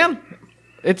know, man.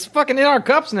 It's fucking in our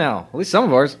cups now. At least some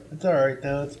of ours. It's all right,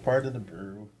 though. It's part of the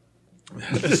brew.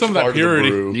 It's some of Part that of the purity.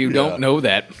 brew. You Yeah. don't know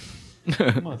that.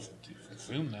 Come on,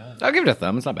 assume that. I'll give it a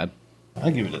thumb. It's not bad.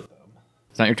 I'll give it a thumb.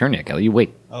 It's not your turn yet, Kelly. You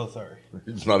wait. Oh, sorry.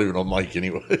 It's not even on mic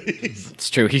anyway. It's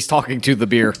true. He's talking to the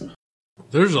beer.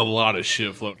 There's a lot of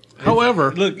shit floating.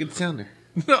 However, Look, it's down there.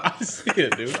 no, I see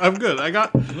it, dude. I'm good.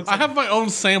 I have my own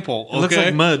sample. Okay? It looks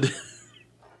like mud.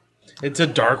 It's a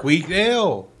dark wheat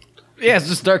ale. Yeah, it's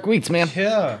just dark wheats, man.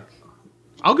 Yeah.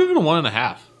 I'll give it a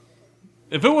 1.5.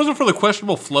 If it wasn't for the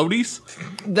questionable floaties,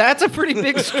 That's a pretty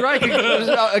big strike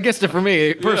against it for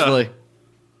me, personally.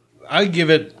 I give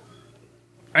it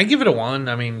a 1.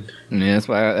 I mean, Yeah,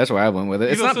 that's why I went with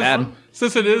it. It's not bad.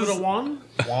 Since it Is is, it a one?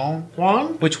 Juan.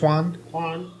 One? Which one?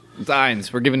 One. It's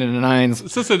nines. We're giving it a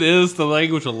nines. since it is the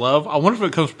language of love, I wonder if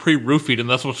it comes pre-roofied and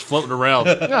that's what's floating around.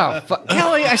 Oh, fuck.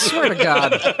 Kelly, I swear to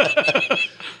God.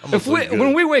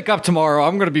 When we wake up tomorrow,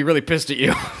 I'm going to be really pissed at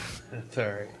you. It's all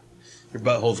right. Your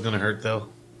butthole's going to hurt, though.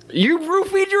 You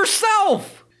roofied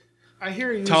yourself. I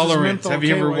hear you. Tolerance. Have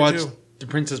you ever watched The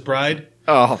Princess Bride?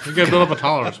 Oh, You gotta build up a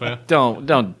tolerance, man.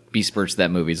 don't besmirch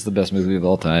that movie. It's the best movie of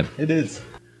all time. It is.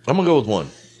 I'm gonna go with 1.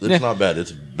 It's Yeah. not bad.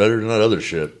 It's better than that other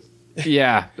shit.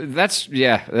 Yeah,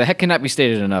 that cannot be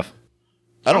stated enough.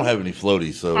 I don't have any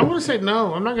floaties, so I'm going to say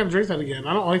no. I'm not going to drink that again.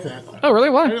 I don't like that. Oh, really?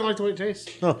 I Why? didn't like the way it tastes.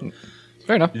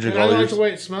 Fair enough. you drink And I all didn't like yours. the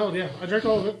way it smelled. Yeah, I drank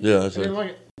all of it. Yeah, I that's didn't it. like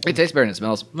it. It tastes better than it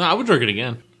smells. No, I would drink it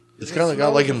again. It's kind of smell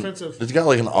got like was an offensive. it's got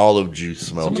like an olive juice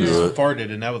smell Somebody to just it.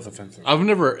 farted, and that was offensive. I've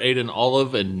never ate an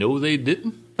olive, and no, they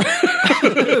didn't.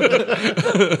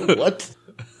 What?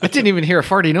 I didn't even hear a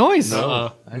farty noise.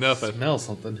 Nothing. Smell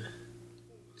something.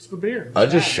 It's the beer. I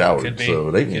just showered, Could be. so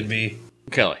it ain't Could me. be.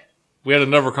 Kelly, we had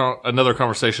another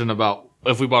conversation about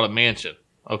if we bought a mansion,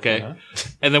 okay?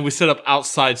 And then we set up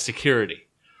outside security.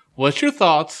 What's your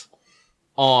thoughts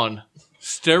on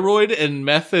steroid and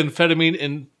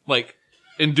methamphetamine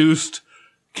induced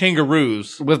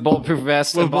kangaroos With bulletproof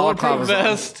vests with and ball bulletproof covers on.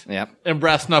 vest Yep. and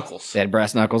brass knuckles? They had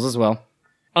brass knuckles as well.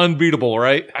 Unbeatable,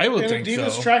 right? I would And think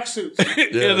Adidas so. tracksuits.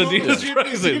 Yeah, the Adidas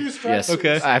tracksuit. Adidas tracksuits. Yes.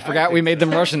 Okay. I forgot we made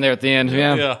them Russian there at the end.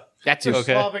 Yeah. Yeah. That too.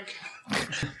 Okay. Slavic.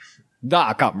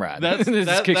 Da, comrade. That's This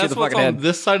kicks you in that's the what's fucking on head.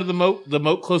 this side of the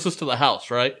moat closest to the house,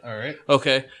 right? All right.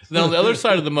 Okay. Then on the other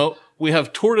side of the moat, we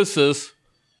have tortoises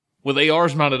with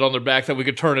ARs mounted on their back that we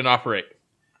could turn and operate.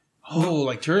 Oh,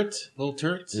 like turrets? Little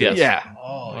turrets? Yes. Yeah.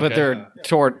 Oh, But they're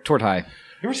tort high.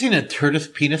 You ever seen a tortoise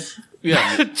penis?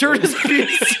 Yeah. Tortoise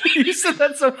penis. You said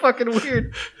that so fucking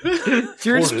weird.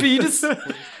 Tortoise penis.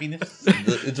 Penis?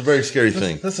 It's a very scary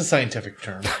thing. That's a scientific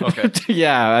term. Okay.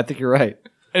 Yeah, I think you're right.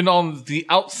 And on the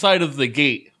outside of the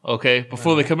gate, okay,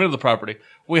 before they come into the property,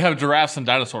 we have giraffes and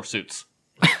dinosaur suits.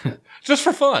 Just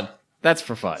for fun. That's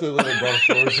for fun.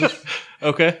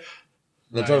 Okay.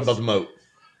 They're talking about the moat.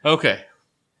 Okay.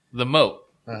 The moat.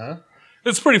 Uh-huh.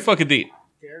 It's pretty fucking deep.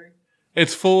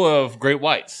 It's full of great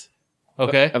whites.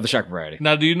 Okay. Of the shark variety.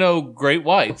 Now, do you know great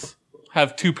whites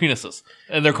have two penises?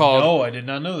 And they're called Oh, I did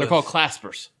not know that. they're called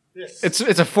claspers. It's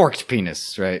a forked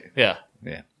penis, right? Yeah.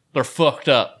 Yeah. They're fucked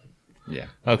up. Yeah.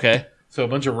 Okay. So a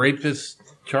bunch of rapist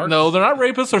sharks? No, they're not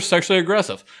rapists. They're sexually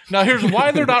aggressive. Now, here's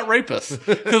why they're not rapists.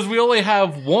 Because we only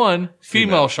have one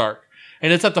female shark.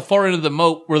 And it's at the far end of the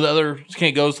moat where the other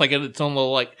can't go. It's like in its own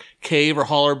little like cave or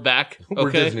holler back. Okay.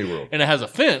 Or Disney World. And it has a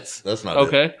fence. That's not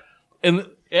okay. And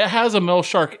it has a male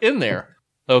shark in there.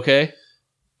 Okay.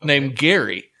 Named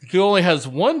Gary. He only has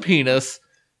one penis.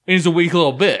 And he's a weak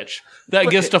little bitch that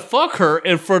gets to fuck her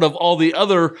in front of all the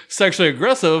other sexually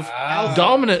aggressive,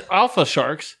 dominant alpha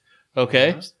sharks.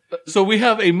 Okay. So we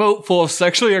have a moat full of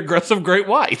sexually aggressive great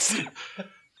whites.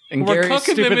 And We're Gary's cucking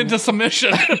them stupid. into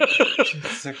submission.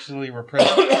 Sexually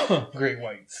repressed great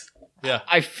whites.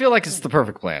 I feel like it's the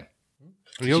perfect plan.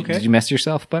 Are you okay? Did you mess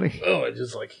yourself, buddy? Oh, I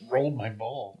just like rolled my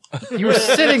ball. You were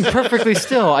sitting perfectly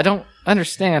still. I don't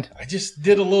understand. I just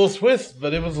did a little Swiss,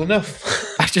 but it was enough.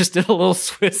 I just did a little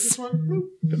Swiss.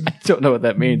 I don't know what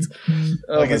that means.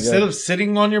 Oh Like my instead God. of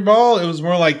sitting on your ball, it was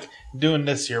more like doing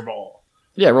this to your ball.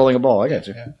 Yeah, rolling a ball. I got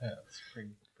you. Yeah, it's pretty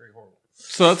horrible.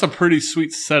 So that's a pretty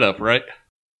sweet setup, right?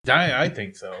 I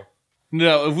think so.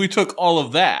 No, if we took all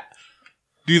of that,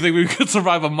 do you think we could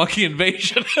survive a monkey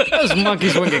invasion? Those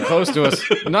monkeys wouldn't get close to us.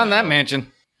 Not in that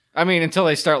mansion. I mean, until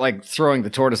they start like throwing the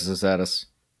tortoises at us.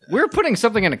 We were putting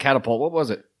something in a catapult. What was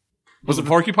it? Was it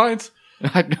porcupines?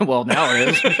 Well, now it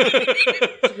is.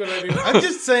 Good idea. I'm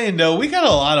just saying, though, we got a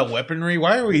lot of weaponry.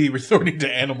 Why are we resorting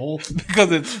to animals?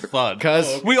 Because it's fun.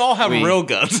 Because we all have we real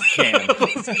guns. can.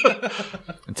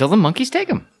 Until the monkeys take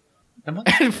them. The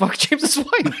monkey- And fuck James's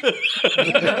wife.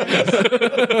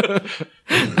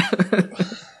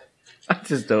 I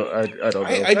just don't. I don't know.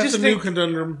 I That's just a new think.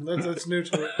 conundrum. That's new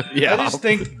to it. Yeah.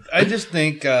 I just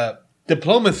think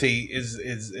diplomacy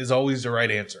is always the right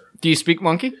answer. Do you speak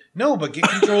monkey? No, but get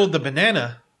control of the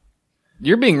banana.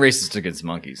 You're being racist against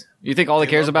monkeys. You think all they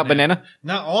cares love about banana?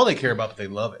 Not all they care about, but they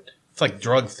love it. It's like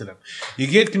drugs to them. You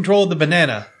get control of the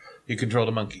banana, you control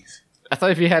the monkeys. I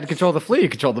thought if you had control of the flea, you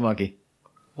controlled the monkey.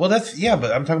 Well,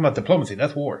 but I'm talking about diplomacy.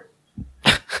 That's war.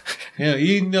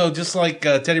 Just like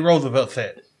Teddy Roosevelt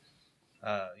said.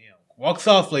 Walk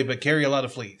softly, but carry a lot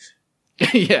of fleas.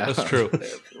 Yeah, That's true.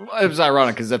 It was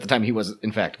ironic because at the time he was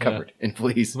in fact covered in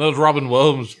fleas. That was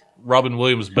Robin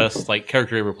Williams' best like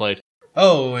character he ever played.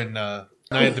 Oh, and Night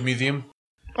at the Museum.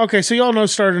 Okay, so y'all know I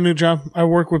started a new job. I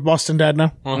work with Boston Dad now,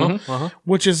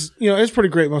 which is, it's pretty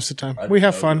great most of the time. We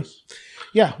have fun.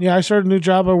 Yeah, I started a new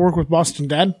job. I work with Boston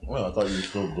Dad. Well, I thought you were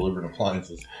still delivering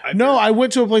appliances. No, I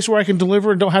went to a place where I can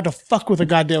deliver and don't have to fuck with a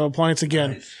goddamn appliance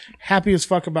again. Happy as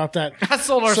fuck about that. I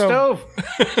sold our So-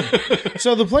 stove.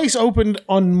 So the place opened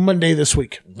on Monday this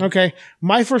week. Okay.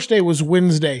 My first day was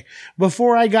Wednesday.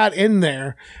 Before I got in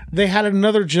there, they had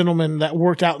another gentleman that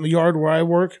worked out in the yard where I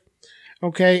work.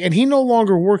 Okay. And he no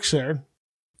longer works there.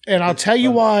 And I'll tell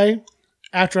you why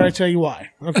after I tell you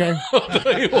why. Okay. I'll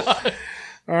tell you why.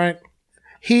 All right.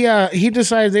 he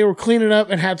decided they were cleaning up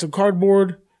and had some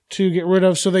cardboard to get rid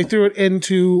of, so they threw it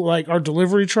into like our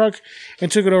delivery truck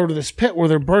and took it over to this pit where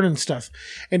they're burning stuff,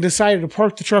 and decided to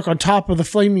park the truck on top of the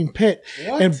flaming pit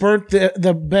and burnt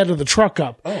the bed of the truck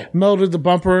up, melted the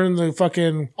bumper and the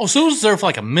fucking. Oh, so it was there for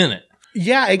like a minute.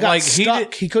 Yeah, it got Like,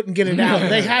 stuck. He couldn't get it out.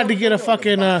 They had to get a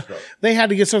fucking. They had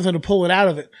to get something to pull it out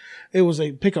of it. It was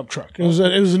a pickup truck. It was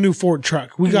a new Ford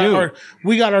truck. We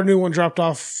got our new one dropped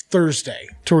off Thursday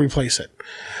to replace it.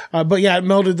 But yeah, it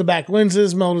melted the back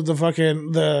lenses, melted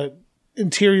the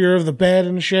interior of the bed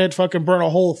and shit. Fucking burnt a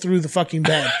hole through the fucking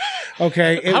bed.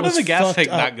 Okay, How did the gas tank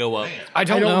not go up? I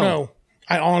don't know.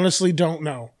 I honestly don't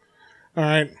know. All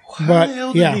right, How but the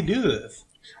hell yeah. did he do this?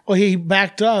 Well, he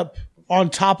backed up on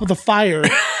top of the fire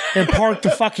and parked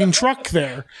the fucking truck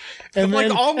there. And Like,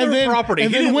 on their property.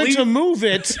 And He then didn't went leave- to move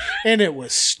it, and it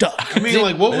was stuck. I mean,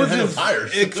 like, what was had his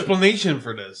tires. explanation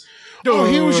for this? Oh,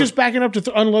 he was just backing up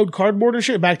to unload cardboard and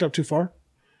shit. Backed up too far.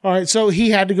 All right, so he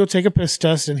had to go take a piss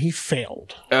test, and he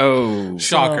failed. Oh.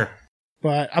 Shocker.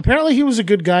 But apparently he was a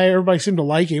good guy. Everybody seemed to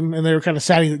like him, and they were kind of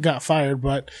sad he got fired.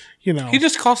 But, you know, He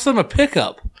just cost them a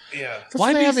pickup. Yeah. that's why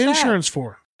what they be have sad? insurance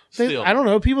for. Still. I don't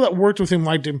know. People that worked with him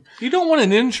liked him. You don't want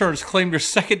an insurance claim your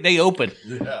second day open.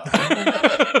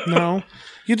 No,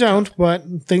 you don't, but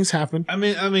things happen. I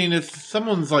mean, if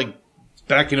someone's like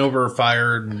backing over a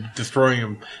fire and destroying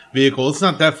a vehicle, it's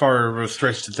not that far of a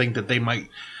stretch to think that they might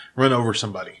run over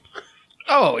somebody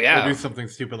Oh, or do yeah. something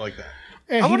stupid like that.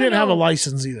 And he wanna didn't have a know-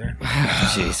 license either.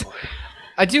 Jeez.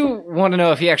 I do want to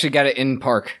know if he actually got it in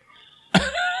park.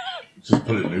 Just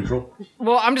put it neutral.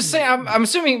 Well, I'm just saying. I'm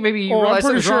assuming maybe you Oh, I'm realize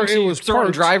pretty it was wrong, sure so it you was throw it and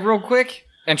parked. drive real quick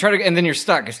and try to, and then you're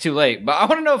stuck. It's too late. But I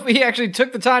want to know if he actually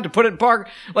took the time to put it in park,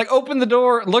 like open the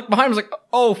door, look behind him, was like,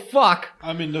 oh fuck.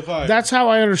 I'm in the fire. That's how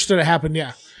I understood it happened.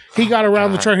 Yeah, he got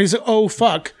around the truck. He said, "Oh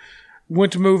fuck,"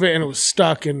 went to move it, and it was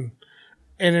stuck, and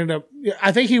ended up.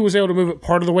 I think he was able to move it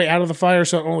part of the way out of the fire,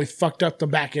 so it only fucked up the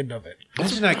back end of it.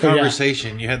 Imagine that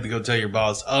conversation. You had to go tell your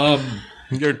boss.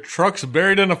 Your truck's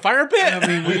buried in a fire pit. I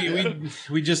mean,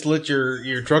 we just lit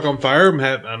your truck on fire.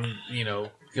 I'm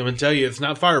gonna tell you it's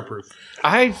not fireproof.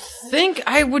 I think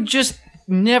I would just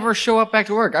never show up back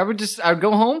to work. I would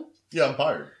go home, Yeah, I'm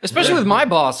fired. especially with my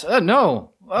boss.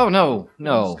 No. Oh no.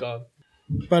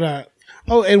 But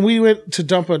and we went to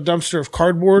dump a dumpster of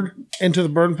cardboard into the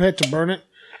burn pit to burn it.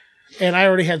 And I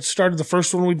already had started the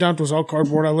first one we dumped was all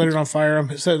cardboard. I lit it on fire.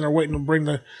 I'm sitting there waiting to bring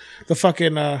the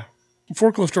fucking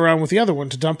forklift around with the other one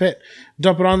to dump it.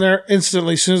 Dump it on there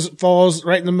instantly. As soon as it falls,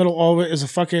 right in the middle of it is a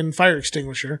fucking fire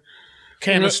extinguisher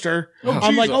canister.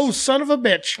 I'm like, oh, son of a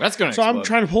bitch. That's gonna So I'm explode.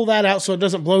 trying to pull that out so it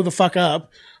doesn't blow the fuck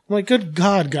up. I'm like, good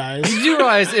God, guys. Did you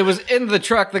realize it was in the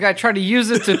truck? The guy tried to use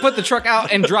it to put the truck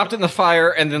out and dropped it in the fire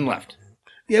and then left.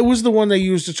 It was the one they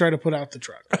used to try to put out the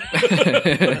truck.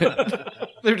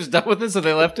 They were just done with it, so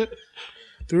they left it.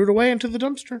 Threw it away into the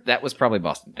dumpster. That was probably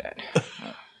Boston Dad.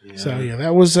 So yeah,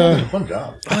 that was Fun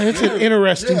job. it's an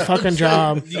interesting fucking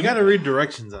job. You got to read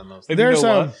directions on those. And There's you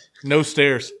know what? No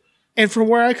stairs. And from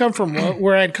where I come from,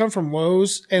 where I'd come from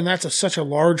Lowe's, and that's such a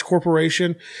large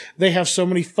corporation, they have so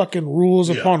many fucking rules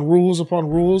upon rules upon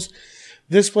rules.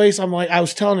 This place, I'm like, I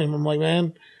was telling him, I'm like,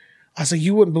 man, I was like,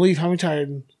 you wouldn't believe how many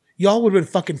tired y'all would have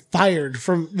been fucking fired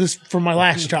from my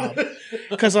last job.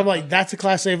 Because I'm like, that's a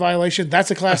Class A violation.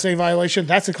 That's a Class A violation.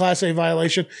 That's a Class A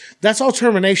violation. That's all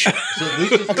termination.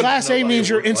 A Class A means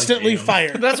you're instantly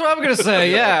fired. That's what I'm gonna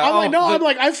say. Yeah. I'm like, no, I'm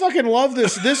like, I fucking love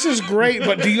this. This is great,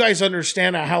 but do you guys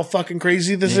understand how fucking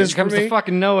crazy this is Here for comes the me?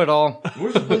 fucking know-it-all.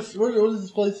 Where's the place? Where is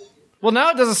this place? Well,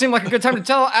 now it doesn't seem like a good time to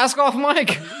tell. Ask off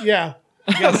Mike. Yeah.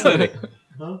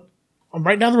 I'm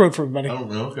right down the road from everybody. I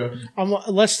don't know. Okay. I'm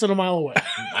less than a mile away.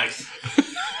 Nice.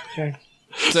 Okay.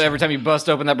 So every time you bust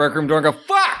open that break room door and go,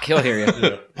 fuck, he'll hear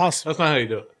you. Possible. That's not how you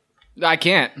do it. I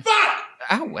can't. Fuck!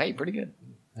 Oh, wait, pretty good.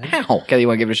 Ow. Kelly, you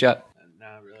want to give it a shot?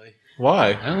 Not really. Why?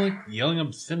 I don't like yelling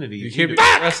obscenities. You can't be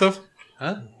aggressive?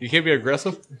 Huh? You can't be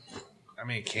aggressive? I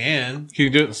mean, it can. Can you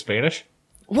do it in Spanish?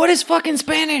 What is fucking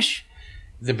Spanish?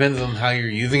 Depends on how you're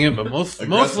using it, but mostly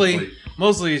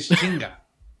it's chinga.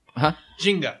 Huh?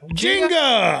 Chinga.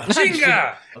 Jenga!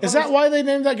 Chinga! Is that why they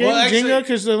named that game Well, actually- Jenga?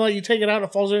 Because then like you take it out,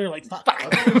 it falls in, and you're like, fuck.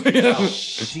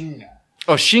 Chinga.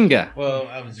 Oh, Shinga. Well,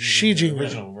 I was She using the Jinga.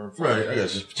 original word for Right. it. I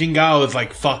guess. Chinga is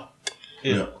like fuck.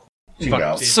 Yeah. Fuck.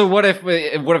 Chinga. So what if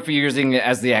you're using it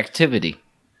as the activity?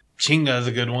 Chinga is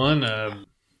a good one.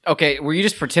 Okay, were you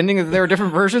just pretending that there were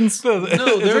different versions? No, it's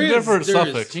a different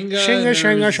suffix. Chinga, Shinga, and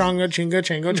shanga, there's- shanga, chinga,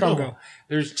 chango, chongo. No,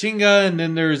 there's chinga, and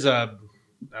then there's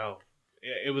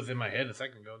it was in my head a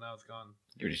second ago. Now it's gone.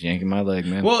 You're just yanking my leg,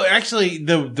 man. Well, actually,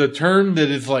 the term that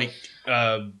is like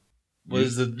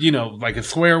was the like a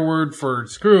swear word for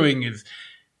screwing is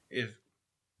is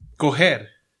coger.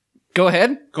 Go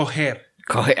ahead. Coger.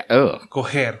 Go ahead. Oh,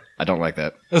 Coger. I don't like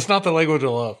that. It's not the language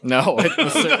of love. No,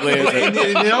 it certainly isn't.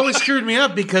 And it always screwed me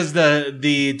up because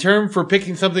the term for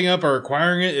picking something up or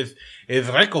acquiring it is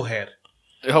recoger,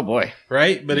 Oh boy.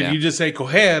 right? But Yeah. if you just say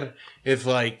coger, it's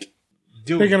like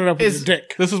do Picking it up with Is- your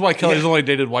dick. This is why Kelly's only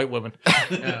dated white women.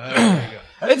 There you go.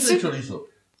 How do you say chorizo?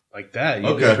 Like that. You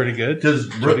Okay. did pretty good. Because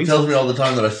Brooke tells me all the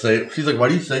time that I say it. She's like, why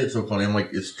do you say it so funny? I'm like,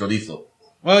 it's chorizo.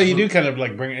 Well, you do kind of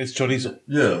like bring it. It's chorizo.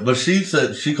 Yeah, but she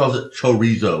calls it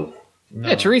chorizo.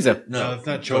 Yeah, chorizo. No, it's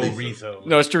not chorizo.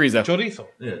 No, it's chorizo. Chorizo.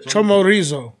 Yeah,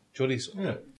 Chomorizo. Chorizo.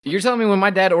 Yeah. You're telling me when my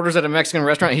dad orders at a Mexican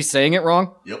restaurant, he's saying it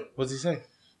wrong? Yep. What's he say?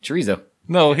 Chorizo.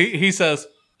 No, he says,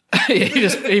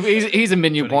 he's a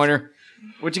menu pointer,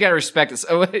 which you gotta respect.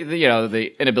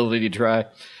 The inability to try.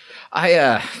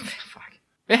 Fuck.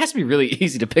 It has to be really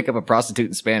easy to pick up a prostitute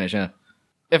in Spanish, huh?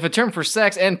 If a term for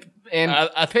sex and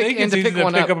I pick think and it's to easy pick to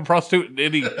one pick up. up a prostitute in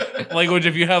any language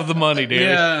if you have the money, dude.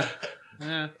 Yeah.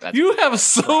 You have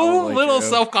so probably little true.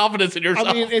 self-confidence in yourself.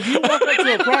 I mean, if you walk up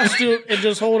to a prostitute and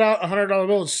just hold out a $100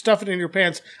 bill and stuff it in your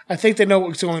pants, I think they know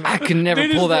what's going I on. can never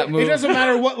pull that It move. doesn't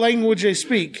matter what language they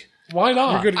speak. Why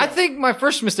not? You're good to I go. think my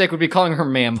first mistake would be calling her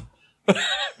ma'am.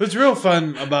 What's real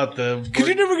fun about the Could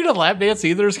you never get a lap dance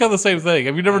either? It's kind of the same thing.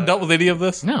 Have you never dealt with any of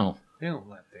this? No. They don't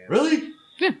lap dance. Really?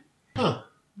 Yeah. Huh.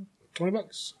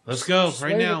 $20. Let's go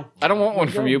right now. I don't want one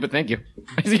from you, but thank you.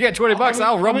 You got $20,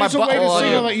 I'll rub my It's a way to butthole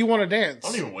signal on that you want to dance. I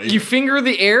don't even wait. you. You finger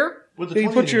the air? With the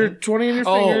You 20 put your in 20 in your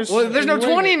Oh, fingers. well, there's no and you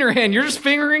 20 wave in your hand. You're just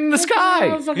fingering the it.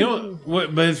 sky. You know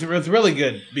what? But it's really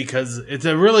good because it's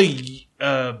a really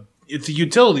it's a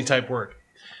utility type word.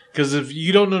 Because if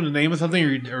you don't know the name of something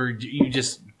or you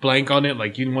just blank on it,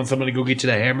 like you want somebody to go get you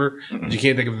that hammer, but you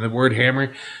can't think of the word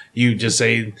hammer, you just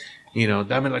say, dame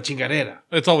la chingadera.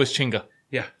 It's always chinga.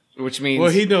 Yeah. Which means Well,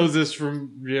 he knows this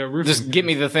from roofing. just get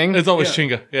me the thing. It's always Yeah.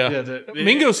 chinga. Yeah. Yeah,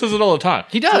 Mingo says it all the time.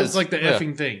 He So does. it's like the Yeah.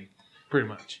 effing thing, pretty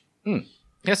much.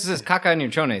 Yes, it says caca in your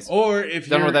chones. Or if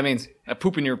Don't know you're, what that means. A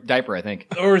poop in your diaper, I think.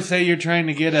 or say you're trying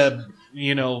to get a,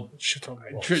 Shit on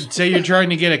the walls. say you're trying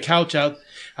to get a couch out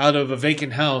of a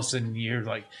vacant house and you're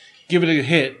like, give it a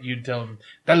hit, you tell them,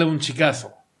 dale un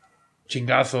chingazo.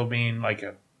 Chingazo being like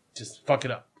just fuck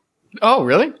it up. Oh,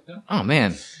 really? Oh,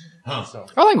 man. Huh.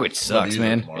 Our language sucks, use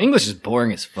man. it tomorrow. English is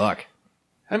boring as fuck.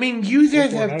 I mean, you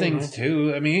guys I have don't things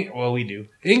too. I mean, well, we do.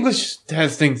 English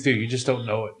has things too. You just don't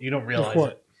know it. You don't realize Like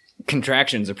what? it.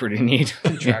 Contractions are pretty neat.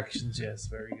 Contractions, yes,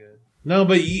 very good. No,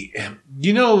 but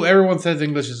everyone says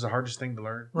English is the hardest thing to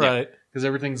learn. Right. Because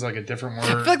everything's like a different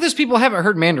I word. feel like those people haven't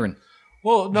heard Mandarin.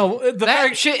 Well, no. The That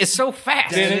fact, shit is so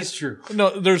fast. That is true.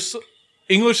 no, there's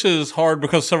English is hard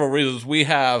because of several reasons. We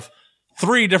have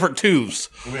 3 different twos.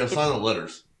 We have silent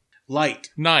letters. Light.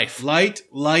 Knife. Light,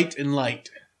 and light.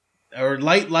 Or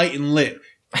light, and lit.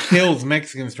 Kills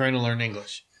Mexicans trying to learn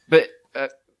English. But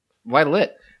why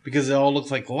lit? Because it all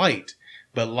looks like light.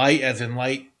 But light as in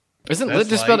light. Isn't that's lit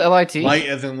just light. spelled L-I-T? Light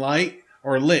as in light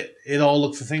or lit. It all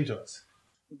looks the same to us.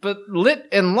 But lit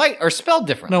and light are spelled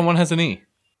different. No, one has an E.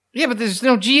 Yeah, but there's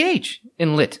no GH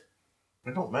in lit.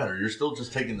 It don't matter. You're still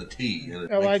just taking the T. And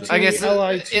it L-I-T. makes it- I guess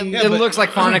L-I-T. it Yeah, but- looks like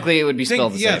phonetically it would be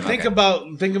spelled the same. Think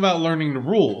Okay. about learning the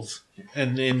rules,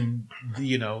 and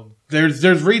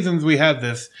there's reasons we have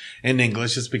this in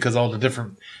English, just because all the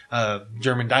different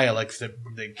German dialects that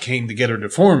came together to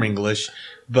form English.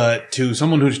 But to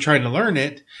someone who's trying to learn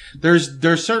it, there's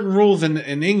certain rules in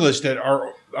English that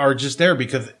are just there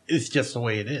because it's just the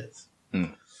way it is.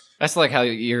 That's like how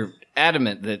you're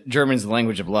adamant that German's the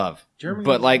language of love. German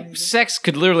But is like sex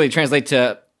could literally translate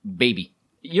to baby.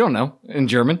 You don't know in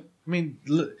German. I mean,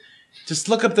 just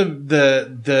look up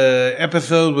the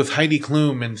episode with Heidi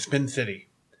Klum in Spin City.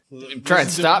 Try and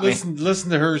stop me.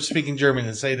 Listen to her speaking German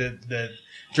and say that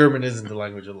German isn't the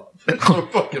language of love.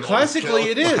 Fucking Classically,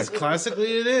 awesome. it is.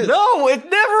 Classically, it is. No, it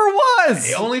never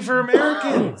was. Only for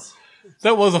Americans.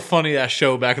 That was a funny ass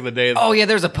show back in the day. Oh yeah,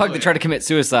 there's a pug that tried to commit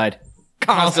suicide.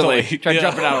 Constantly. Constantly, Tried yeah.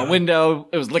 jumping out a window.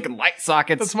 It was licking light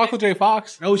sockets. That's Michael J.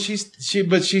 Fox. Oh,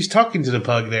 she's talking to the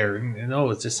pug there, and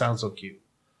oh, it just sounds so cute.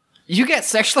 You get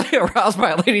sexually aroused by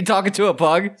a lady talking to a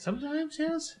pug? Sometimes,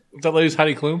 yes. That lady's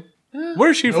Heidi Klum.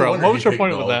 Where's she No from? wonder What was he her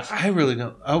point picked with dogs. that? I really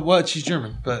don't. Well, she's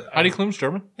German, but Heidi Klum's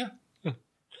German.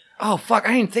 Oh fuck, I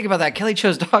didn't even think about that. Kelly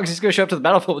chose dogs. He's gonna show up to the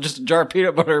battlefield with just a jar of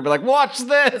peanut butter and be like, watch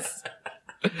this.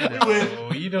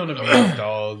 oh, you don't abuse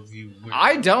dogs. You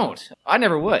I don't. I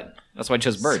never would. That's why I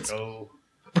chose birds. Oh,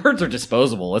 Birds are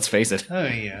disposable, let's face it.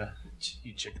 yeah,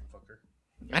 you chicken fucker.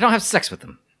 I don't have sex with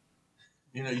them.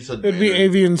 You said It'd be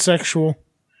avian sexual.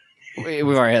 We've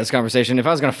already had this conversation. If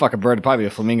I was gonna fuck a bird, it'd probably be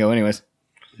a flamingo anyways.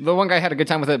 The one guy had a good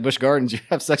time with it at Busch Gardens. You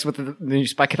have sex with it, and then you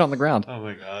spike it on the ground. Oh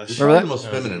my gosh. It's Remember probably that? the most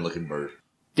feminine looking bird.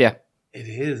 Yeah. It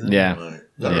is. Isn't Yeah. Right.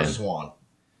 That Yeah. a swan.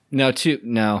 No, too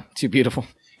beautiful.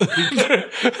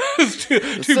 It's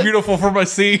too beautiful for my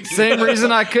seat. Same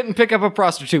reason I couldn't pick up a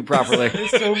prostitute properly.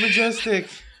 It's so majestic.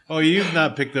 Oh, you've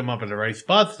not picked them up in the right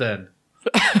spots then.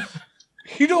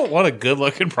 You don't want a good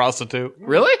looking prostitute.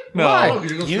 Really? No. Oh, Why? you're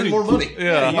going to spend more money.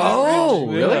 Yeah. Oh,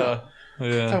 really?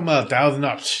 Yeah. Talking about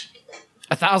 $1,000.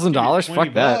 $1,000?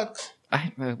 Fuck that.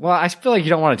 I feel like you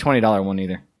don't want a $20 one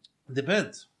either.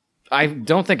 Depends. I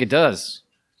don't think it does.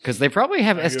 Because they probably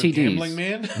have Are you a STDs. gambling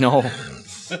man? No.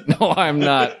 No, I'm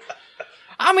not.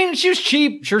 I mean, she was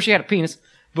cheap. Sure, she had a penis.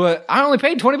 But I only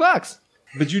paid $20.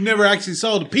 But you never actually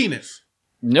saw the penis.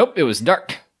 Nope, it was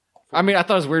dark. I mean, I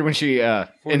thought it was weird when she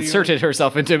inserted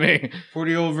herself into me.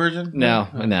 40-year-old virgin? No,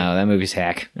 that movie's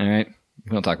hack. All right?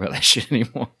 We don't talk about that shit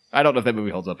anymore. I don't know if that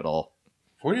movie holds up at all.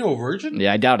 40-year-old virgin?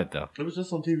 Yeah, I doubt it, though. It was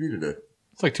just on TV today.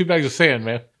 It's like 2 bags of sand,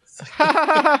 man. Yeah,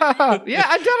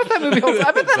 I doubt if that movie holds up.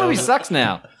 I bet that movie sucks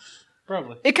now.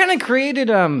 Probably. It kind of created,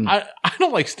 I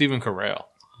don't like Stephen Carell.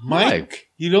 Mike?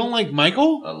 You don't like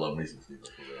Michael? I love me some Steve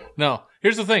Carell. No.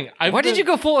 Here's the thing. why did you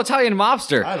go full Italian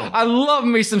mobster? I love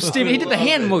me some Steve. He did the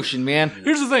hand motion, man.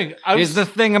 Here's the thing. Here's the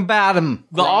thing about him.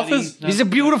 The Office. He's a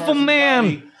beautiful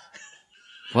man.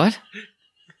 What?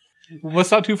 What's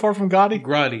not too far from Gotti?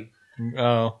 Grotti.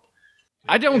 Oh.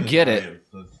 I don't get it.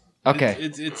 Okay.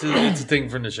 It's a thing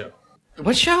from the show.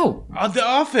 What show? The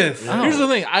Office. Oh. Here's the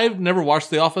thing. I've never watched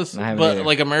The Office, I haven't but either.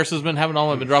 like America's been having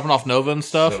all. I've been dropping off Nova and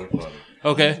stuff. So funny.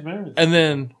 Okay. And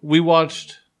then we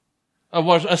watched.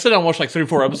 I sat down and watched like 3 or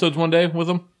 4 episodes one day with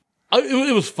them.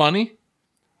 It was funny,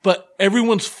 but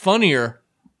everyone's funnier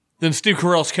than Steve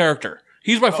Carell's character.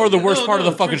 He's by far the worst part of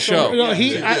the fucking show. No,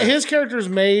 his character is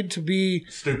made to be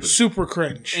Stupid. super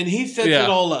cringe And he sets Yeah. it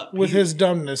all up. with his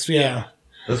dumbness. Yeah,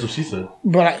 That's what she said.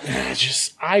 but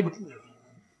I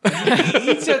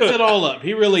He sets it all up.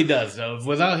 He really does, though.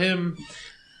 Without him,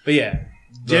 but yeah,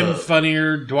 Jim's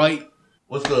funnier. Dwight.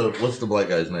 What's the black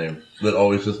guy's name that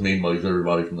always just mean mugs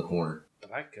everybody from the corner?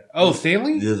 Oh,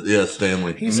 Stanley. Yeah,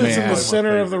 Stanley. he sits in the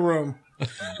center of the room,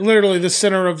 literally the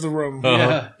center of the room.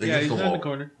 Yeah, They yeah, get he's the not in the wall.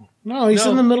 corner. No, he's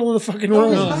in the middle of the fucking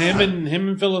room, No, him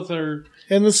and Phyllis are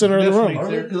in the center of the room.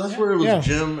 Definitely. Because that's where it was Yeah.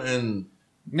 Jim and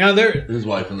now they're. his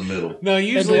wife in the middle. No,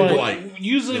 usually, Dwight.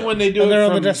 when they do And they're it on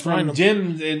the from, desk behind from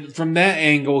him. Jim and from that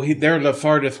angle, they're the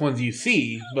farthest ones you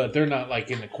see, but they're not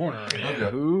like in the corner. Or anything.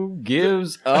 Who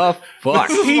gives a fuck?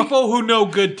 People who know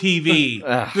good TV.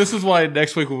 This is why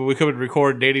next week when we come and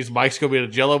record, Danny's mic's gonna be in a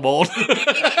Jello mold.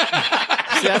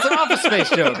 See, that's an Office Space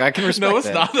joke. I can respect No, it's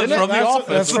that. not. That's from The Office.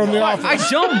 That's from the office. I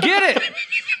don't get it.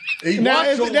 Now,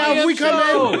 if we come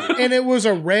in and it was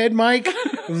a red mic,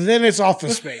 then it's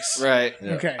Office Space. Right.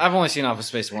 Okay. I've only seen Office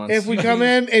Space once. If we come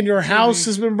in and your house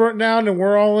has been burnt down and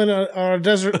we're all in on a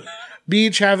desert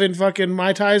beach having fucking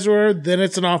Mai Tais or then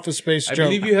it's an Office Space I joke.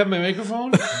 believe you have my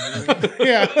microphone.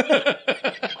 Yeah.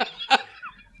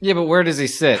 Yeah, but where does he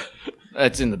sit?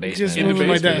 It's in the basement. Just In the moving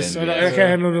my basement, desk. in the I can't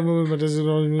handle the moving my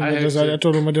desk. I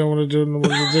told him I didn't want to do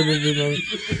it.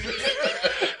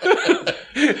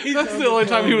 That's the only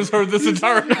time he was heard this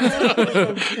entire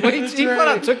episode. Wait, he put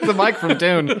out, took the mic from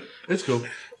Dune. It's cool.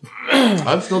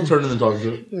 I'm still turning and talking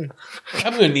to it.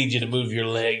 I'm gonna need you to move your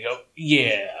leg. Oh,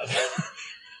 yeah.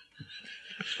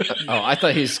 Oh, I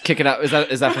thought he's kicking out. Is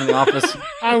that from The Office?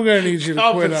 I'm going to need you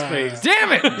to quit. Office Space.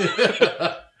 Damn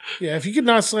it! Yeah, if you could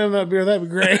not slam that beer, that'd be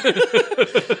great. 2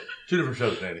 different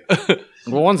shows, Danny.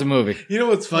 Well, one's a movie. You know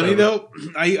what's funny though?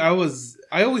 I always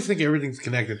think everything's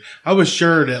connected. I was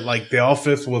sure that like The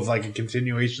Office was like a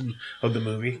continuation of the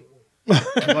movie. Like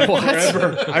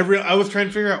forever. I was trying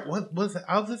to figure out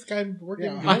how's this guy working.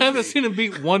 Yeah. I haven't seen him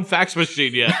beat one fax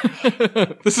machine yet.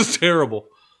 This is terrible.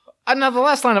 Now, the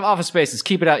last line of Office Space is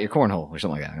keep it out your cornhole or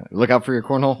something like that. Look out for your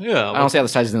cornhole. Yeah, I don't see how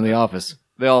this ties into The Office.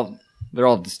 They're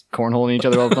all just cornholing each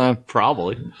other all the time.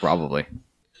 Probably. Probably.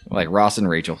 Like Ross and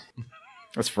Rachel.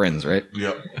 That's Friends, right?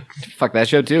 Yep. Fuck that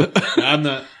show too. I'm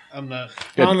not. I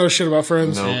don't know shit about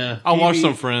Friends. No. Yeah. I'll watch Phoebe-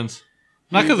 some Friends.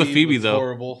 Not because of Phoebe, was though.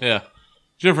 Horrible. Yeah.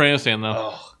 Jennifer Aniston,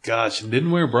 though. Oh gosh, and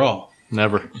didn't wear a bra.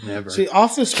 Never. Never. See,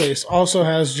 Office Space also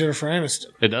has Jennifer Aniston.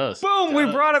 It does. Boom! We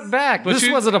brought it back. This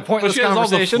she- wasn't a But pointless she has all the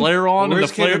conversation. flare on, and Where's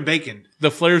the flare, Kevin Bacon? the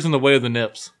flare's in the way of the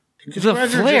nips. Could The you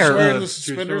imagine flare. just wearing the True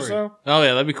suspenders, story. though? Oh,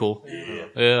 yeah, that'd be cool.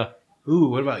 Yeah. Ooh,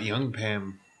 what about young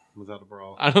Pam without a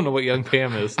bra? I don't know what Young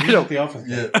Pam is. The Office.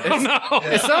 Yeah.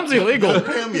 It sounds illegal.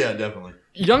 Pam, yeah, definitely.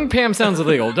 Young Pam sounds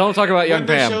illegal. Don't talk about Young When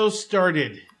the Pam. show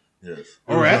started, Yes.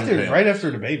 or after, Pam. right after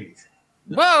the babies.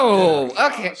 Whoa!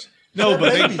 Okay. No,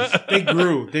 but they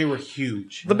grew. They were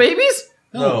huge. The babies?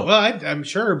 No. Well, I'm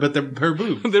sure, but they're her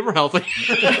boobs. They were healthy.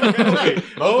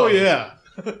 Oh, yeah.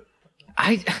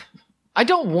 I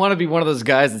don't want to be one of those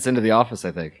guys that's into The Office,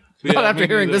 I think. Yeah, Not after me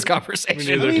hearing neither. this conversation. Me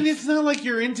neither. I mean, it's not like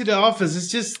you're into The Office. It's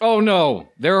just Oh, no.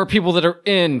 There are people that are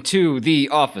into The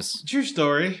Office. true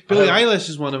story. Billie Eilish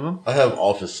is one of them. I have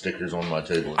office stickers on my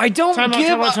table. I don't Time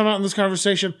give a... out in this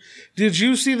conversation. Did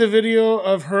you see the video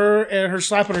of her and her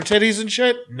slapping her titties and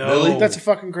shit? No. Really? That's a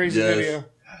fucking crazy Yes. video.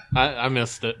 I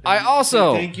missed it. I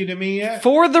also... Thank you to me yet?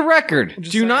 For the record, do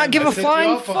saying, not give I a set you flying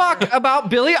off on fuck about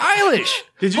Billie Eilish.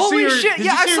 Did you Holy see her- shit! did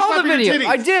Yeah, you I see her saw the slapping her video. titties?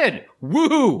 I did.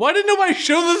 Woo! Why didn't nobody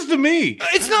show this to me?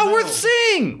 It's not worth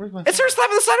seeing. my It's her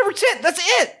slapping the side of her tit. That's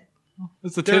it.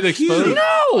 It's the They're tit huge. exposed.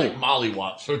 No, Molly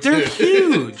watched her They're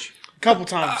too. huge. Couple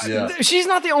times. Yeah. she's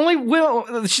not the only.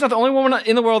 She's not the only woman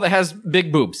in the world that has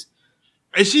big boobs.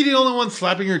 Is she the only one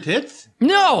slapping her tits?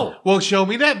 No, Well, show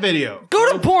me that video.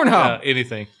 go to Pornhub.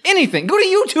 Anything. Anything. Go to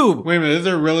YouTube. Wait a minute. Is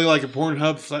there really like a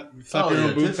Pornhub slap Oh, your yeah,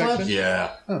 own boob tit slaps? section?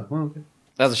 Yeah. Oh, well, okay.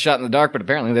 That was a shot in the dark, but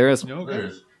apparently there is. Okay.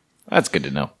 There's. That's good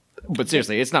to know. But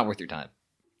seriously, it's not worth your time.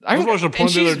 I was watching a porn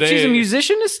and the other day. She's a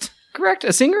musicianist, correct?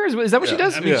 A singer? Is that what she Yeah.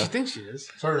 does? I mean, Yeah. she thinks she is.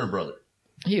 It's her and her brother.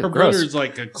 Ew, Her gross. brother's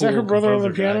like a cool Is that her brother on the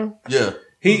composer guy. piano? Yeah.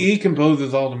 He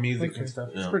composes all the music and stuff.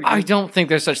 Yeah. I don't think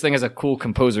there's such thing as a cool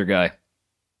composer guy.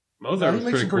 Mozart He was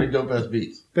makes some pretty pretty cool. dope ass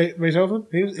beats. Beethoven?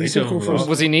 He's so cool Beethoven for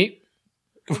Was he neat?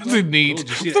 What's it neat? did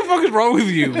you see What the that? fuck is wrong with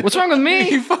you? What's wrong with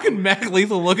me? You fucking Mac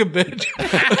Lethal looking bitch.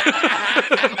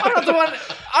 I'm not the one.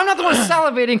 I'm not the one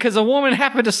salivating because a woman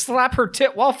happened to slap her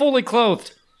tit while fully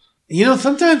clothed. You know,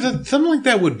 sometimes something like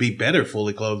that would be better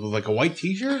fully clothed with like a white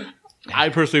t-shirt. I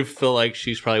personally feel like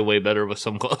she's probably way better with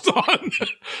some clothes on.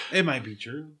 It might be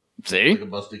true. See, Like a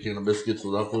busty can of biscuits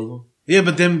without clothes on. Yeah,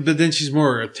 but then she's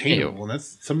more attainable. And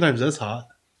sometimes that's hot.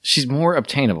 she's more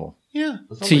obtainable Yeah.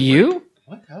 to you.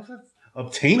 What? How's that I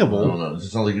obtainable? don't know. It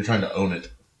just sounds like you're trying to own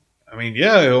it. I mean,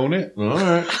 yeah, I own it. All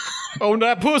right. Own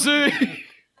that pussy.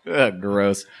 Ugh,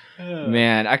 gross.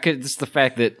 Man, I could. Just the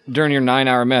fact that during your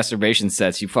 9-hour masturbation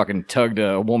sets, you fucking tugged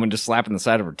a woman just slapping the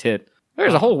side of her tit.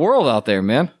 There's a whole world out there,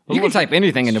 man. You can type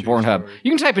anything into Pornhub.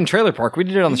 You can type in Trailer Park. We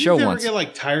did it on the show You ever once. get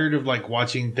like tired of like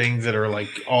watching things that are like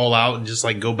all out and just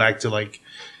like go back to like,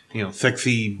 you know,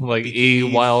 sexy Like E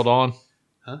bikinis? Wild On.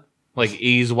 Huh? Like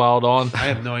E's Wild On. I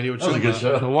have no idea what That you're was a talking good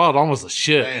about. show. Wild On was the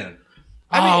shit. Man.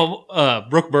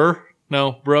 Brooke Burr.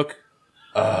 No, Brooke.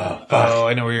 Oh,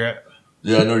 I know where you're at.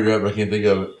 Yeah, I know you're right, but I can't think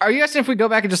of it. Are you asking if we go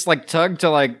back and just like tug to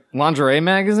like lingerie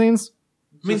magazines?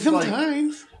 I mean, Just like-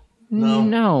 sometimes. No.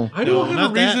 No. I don't No, have a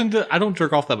not that. reason to. I don't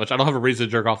jerk off that much. I don't have a reason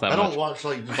to jerk off that I much. don't watch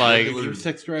like just Like, regular your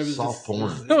sex drive is soft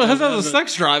porn. No, it has not a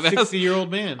sex drive. It has,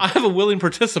 60-year-old man. I have a willing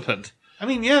participant. I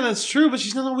mean, yeah, that's true, but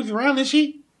she's not always around, is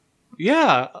she?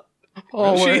 Yeah.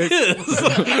 Oh, She is.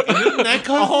 Doesn't that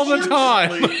cause All the issues?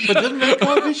 time. But doesn't that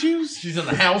cause issues? She's in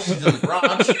the house. She's in the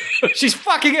garage. she's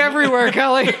fucking everywhere,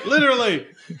 Kelly. Literally.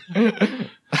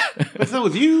 That's not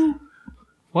with you.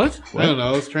 What? I don't know.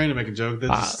 I was trying to make a joke. That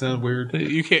just sounded weird.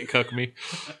 You can't cook me.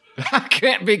 I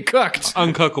can't be cooked.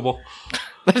 Uncookable.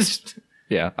 That's,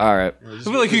 yeah. All right. I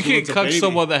feel like you can't cook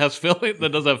someone that has feelings that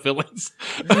doesn't have feelings.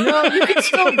 No, you can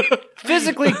still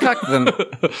physically cuck them.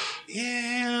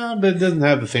 Yeah, but it doesn't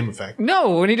have the same effect.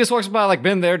 No, when he just walks by, like,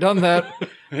 been there, done that.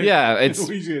 Yeah, it's What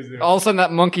you guys do? all of a sudden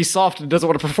that monkey's soft and doesn't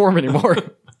want to perform anymore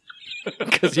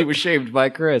because he was shaved by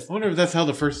Chris. I wonder if that's how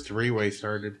the first three-way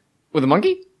started. With a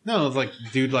monkey? No, it's like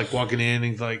dude like walking in and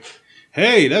he's like,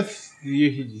 "Hey,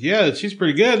 yeah, she's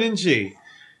pretty good, isn't she?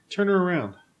 Turn her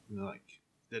around." And they're like,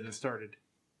 then it started.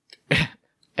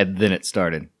 And then it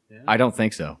started. Yeah. I don't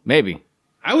think so. Maybe.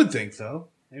 I would think so.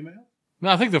 Amen.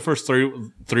 No, I think the first three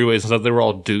ways and stuff, they were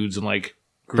all dudes in like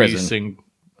Greece Prison. and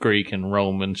Greek and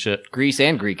Rome and shit. Greece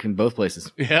and Greek in both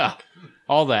places. Yeah.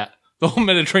 All that. The whole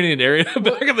Mediterranean area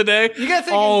back in the day. You gotta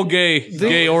think- all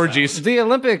gay orgies. The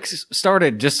Olympics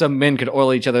started just so men could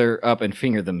oil each other up and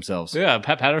finger themselves. Yeah,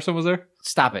 Pat Patterson was there.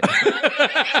 Stop it.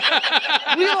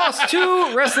 We lost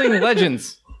 2 wrestling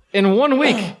legends in 1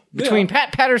 week between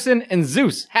Pat Patterson and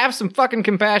Zeus. Have some fucking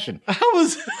compassion. How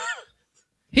was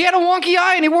He had a wonky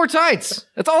eye and he wore tights.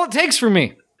 That's all it takes for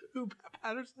me.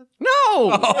 Patterson?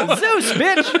 No! Zeus,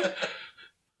 bitch!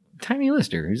 Tiny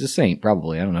Lister. He's a saint,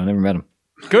 probably. I don't know. Never met him.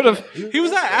 Could have. He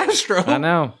was at Astro. I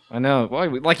know.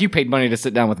 Well, like you paid money to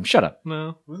sit down with him. Shut up.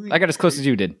 No. I got as close as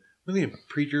you did. Was he a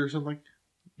preacher or something?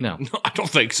 No. No, I don't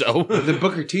think so. The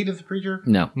Booker T is a preacher?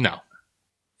 No. No.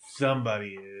 Somebody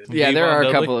is. Yeah, there Devon are a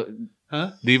Dudley? couple of...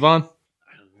 Huh? Devon?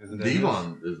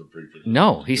 Devon is a preacher.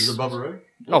 No, Is he's... it Bubba Ray?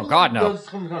 Oh, God, no. Does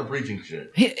some kind of preaching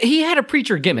shit. He had a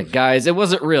preacher gimmick, guys. It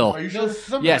wasn't real. Are you sure?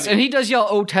 Yes, and he does yell,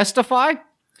 "Oh, testify,"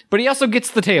 but he also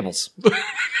gets the tables.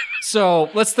 So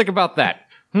let's think about that.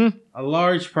 A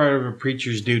large part of a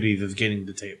preacher's duties is getting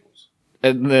the tables.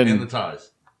 And And the then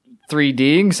ties.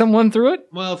 3Ding someone through it?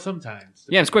 Well, sometimes.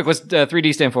 Yeah, it's quick. What's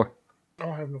 3D stand for? Oh,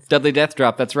 I have no. Deadly Death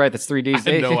Drop. That's right. That's 3D.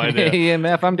 I had no idea.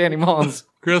 AMF. I'm Danny Mullins.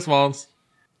 Chris Mullins.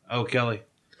 Oh, Kelly.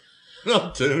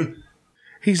 No, dude.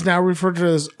 He's now referred to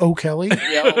as O'Kelly.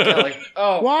 Yeah, oh, Kelly.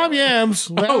 Oh, Well, I'm Yams.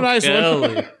 Have a nice one.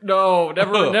 Kelly. no,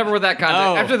 never with that context.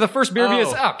 Oh. After the first beer review,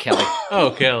 it's, Kelly.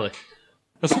 Oh, Kelly.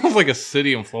 That sounds like a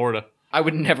city in Florida. I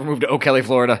would never move to O'Kelly,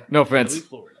 Florida. No offense. Kelly,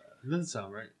 Florida. That doesn't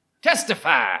sound right.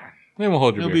 Testify. They won't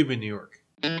hold your No, beer. be in New York.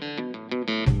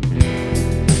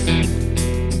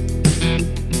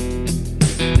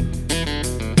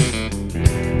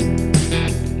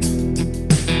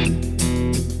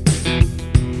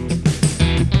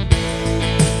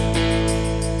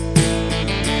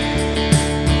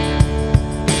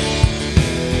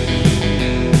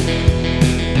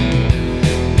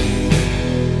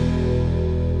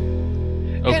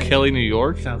 Oh, Kelly, New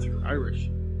York? Sounds Irish.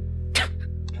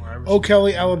 Or Irish.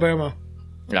 O'Kelly, Alabama.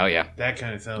 Oh, yeah. That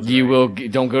kind of sounds You right. will.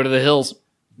 Don't go to the hills.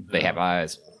 They have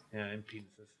eyes. Yeah, and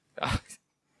penises.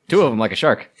 Two of them like a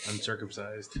shark.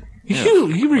 Uncircumcised.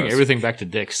 You bring everything back to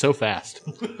dick so fast.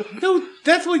 No,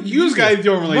 that's what you guys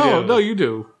normally do. No, you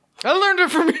do. I learned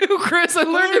it from you, Chris. I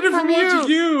learned it from watching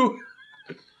you.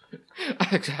 you.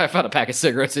 I found a pack of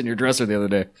cigarettes in your dresser the other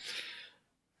day.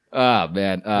 Oh,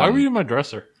 man. Why were you in my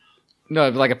dresser? No,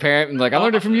 like a parent. Like, I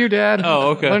learned it from you, Dad.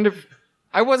 Oh, okay.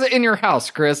 I wasn't in your house,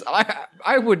 Chris.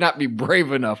 I would not be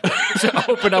brave enough to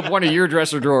open up one of your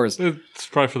dresser drawers. It's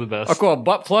probably for the best. I'll call a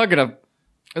butt plug and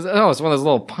it's one of those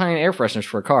little pine air fresheners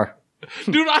for a car.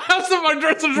 Dude, I have some in my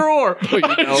dresser drawer. you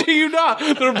don't. Do you not?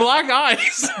 They're black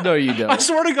eyes. No, you I don't.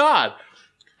 swear to God.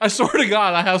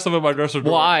 I have some in my dresser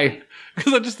drawer. Why?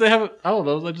 Because they haven't, I don't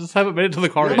know, I just haven't made it to the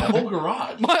car You have a yet. whole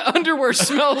garage. My underwear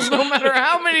smells no matter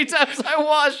how many times I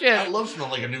wash I it. love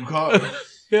smelling like a new car.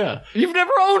 Yeah. You've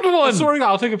never owned I one. swear to God,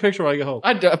 I'll take a picture when I get home.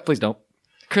 Please don't.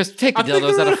 Chris, take the I think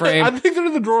dildos they're out of frame. I think they're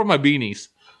in the drawer of my beanies.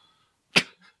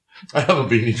 I have a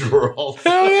beanie drawer all the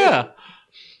Hell yeah.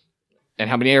 And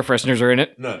how many air fresheners are in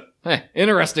it? No.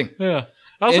 Interesting. Yeah.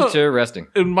 Also, Interesting.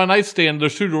 in my nightstand,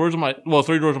 there's 3 drawers in my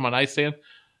nightstand.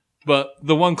 But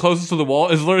the one closest to the wall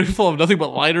is literally full of nothing but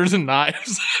lighters and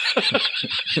knives.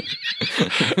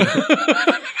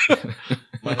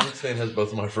 My nightstand has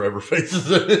both of my forever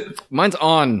faces in it. Mine's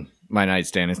on my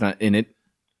nightstand. It's not in it.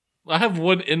 I have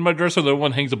one in my dresser, the other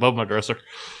one hangs above my dresser.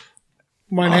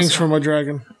 Mine hangs from a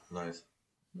dragon. Nice.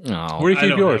 Oh. Where do you I keep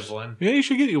don't yours? have one. Yeah, you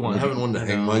should get you I'm one. having one to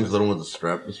hang mine because I don't want the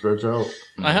strap to stretch out.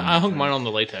 I hung mine on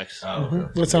the latex. Oh,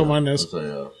 okay. That's how mine is.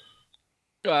 That's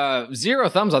a, 0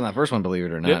 thumbs on that first one, believe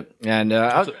it or not. Yep. And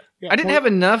Yeah, I didn't have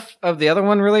enough of the other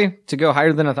one really to go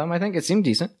higher than a thumb. I think it seemed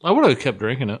decent. I would have kept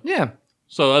drinking it. Yeah.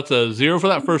 So that's a 0 for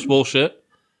that first bullshit.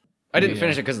 I didn't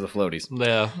finish it because of the floaties.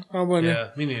 Yeah. Oh, well, Yeah,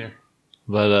 me neither.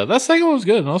 But that second one was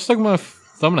good. I'll stick my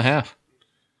thumb and a half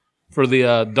for the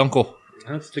Dunkel.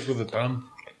 I'll stick with a thumb.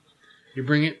 You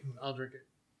bring it, I'll drink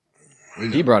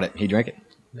it. He brought it. He drank it.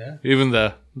 Yeah. Even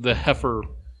the heifer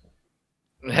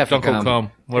Heifer, Dunkel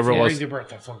cum, whatever it was. Raise your breath,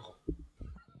 that's Funkel.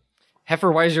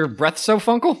 Heifer, why is your breath so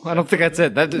funkle? I don't think that's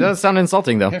it. That does sound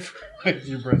insulting though. Raise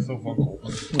your breath, so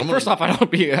Funkel. First off, I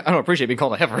don't appreciate being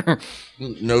called a heifer.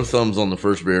 no thumbs on the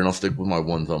first beer, and I'll stick with my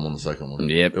one thumb on the second one.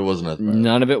 Yep. It wasn't as bad.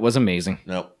 None of it was amazing.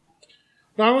 Nope.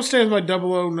 No, I'm going to stay with my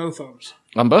 00 no thumbs.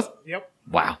 On both? Yep.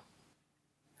 Wow.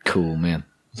 Cool, man.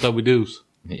 That's how we do.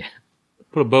 Yeah.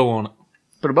 Put a bow on it.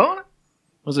 Put a bow on it?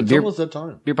 Was it It's beer almost that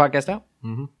time. podcast out?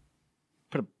 Mm-hmm.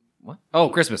 Put a what? Oh,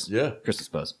 Christmas. Yeah. Christmas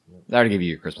bows. I already gave you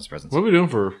your Christmas presents. What are we doing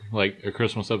for like a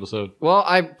Christmas episode? Well,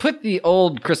 I put the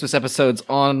old Christmas episodes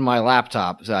on my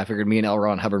laptop, so I figured me and L.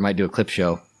 Ron Hubbard might do a clip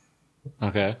show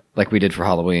Okay. like we did for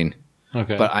Halloween.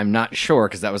 Okay. But I'm not sure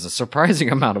because that was a surprising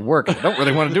amount of work. I don't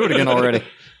really want to do it again already.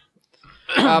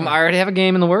 I already have a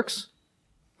game in the works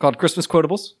called Christmas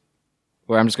Quotables,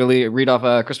 where I'm just going to read off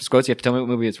Christmas quotes. You have to tell me what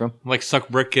movie it's from. like Suck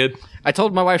Brick Kid. I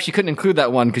told my wife she couldn't include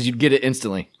that one because you'd get it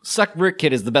instantly. Suck Brick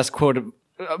Kid is the best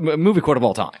movie quote of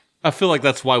all time. I feel like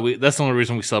that's the only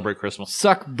reason we celebrate Christmas.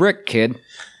 Suck Brick Kid.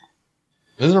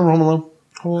 Isn't it Home Alone?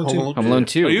 Home Alone 2. Home Alone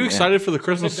 2. Are you yeah. excited for the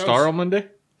Christmas Star on Monday?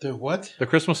 The what? The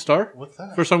Christmas Star? What's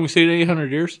that? First time we see it in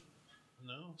 800 years.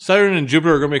 No. Saturn and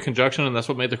Jupiter are going to be a conjunction, and that's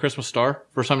what made the Christmas Star.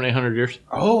 First time in 800 years.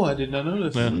 Oh, I did not know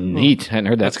this. Yeah. Neat. Hadn't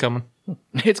heard that. That's coming.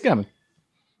 It's coming.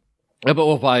 But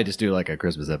we'll probably just do like a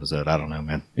Christmas episode. I don't know,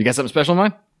 man. You got something special in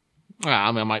mind?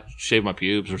 I mean, I might shave my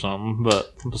pubes or something,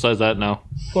 but besides that, no.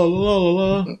 La, la, la,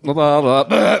 la. Blah, blah,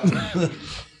 blah.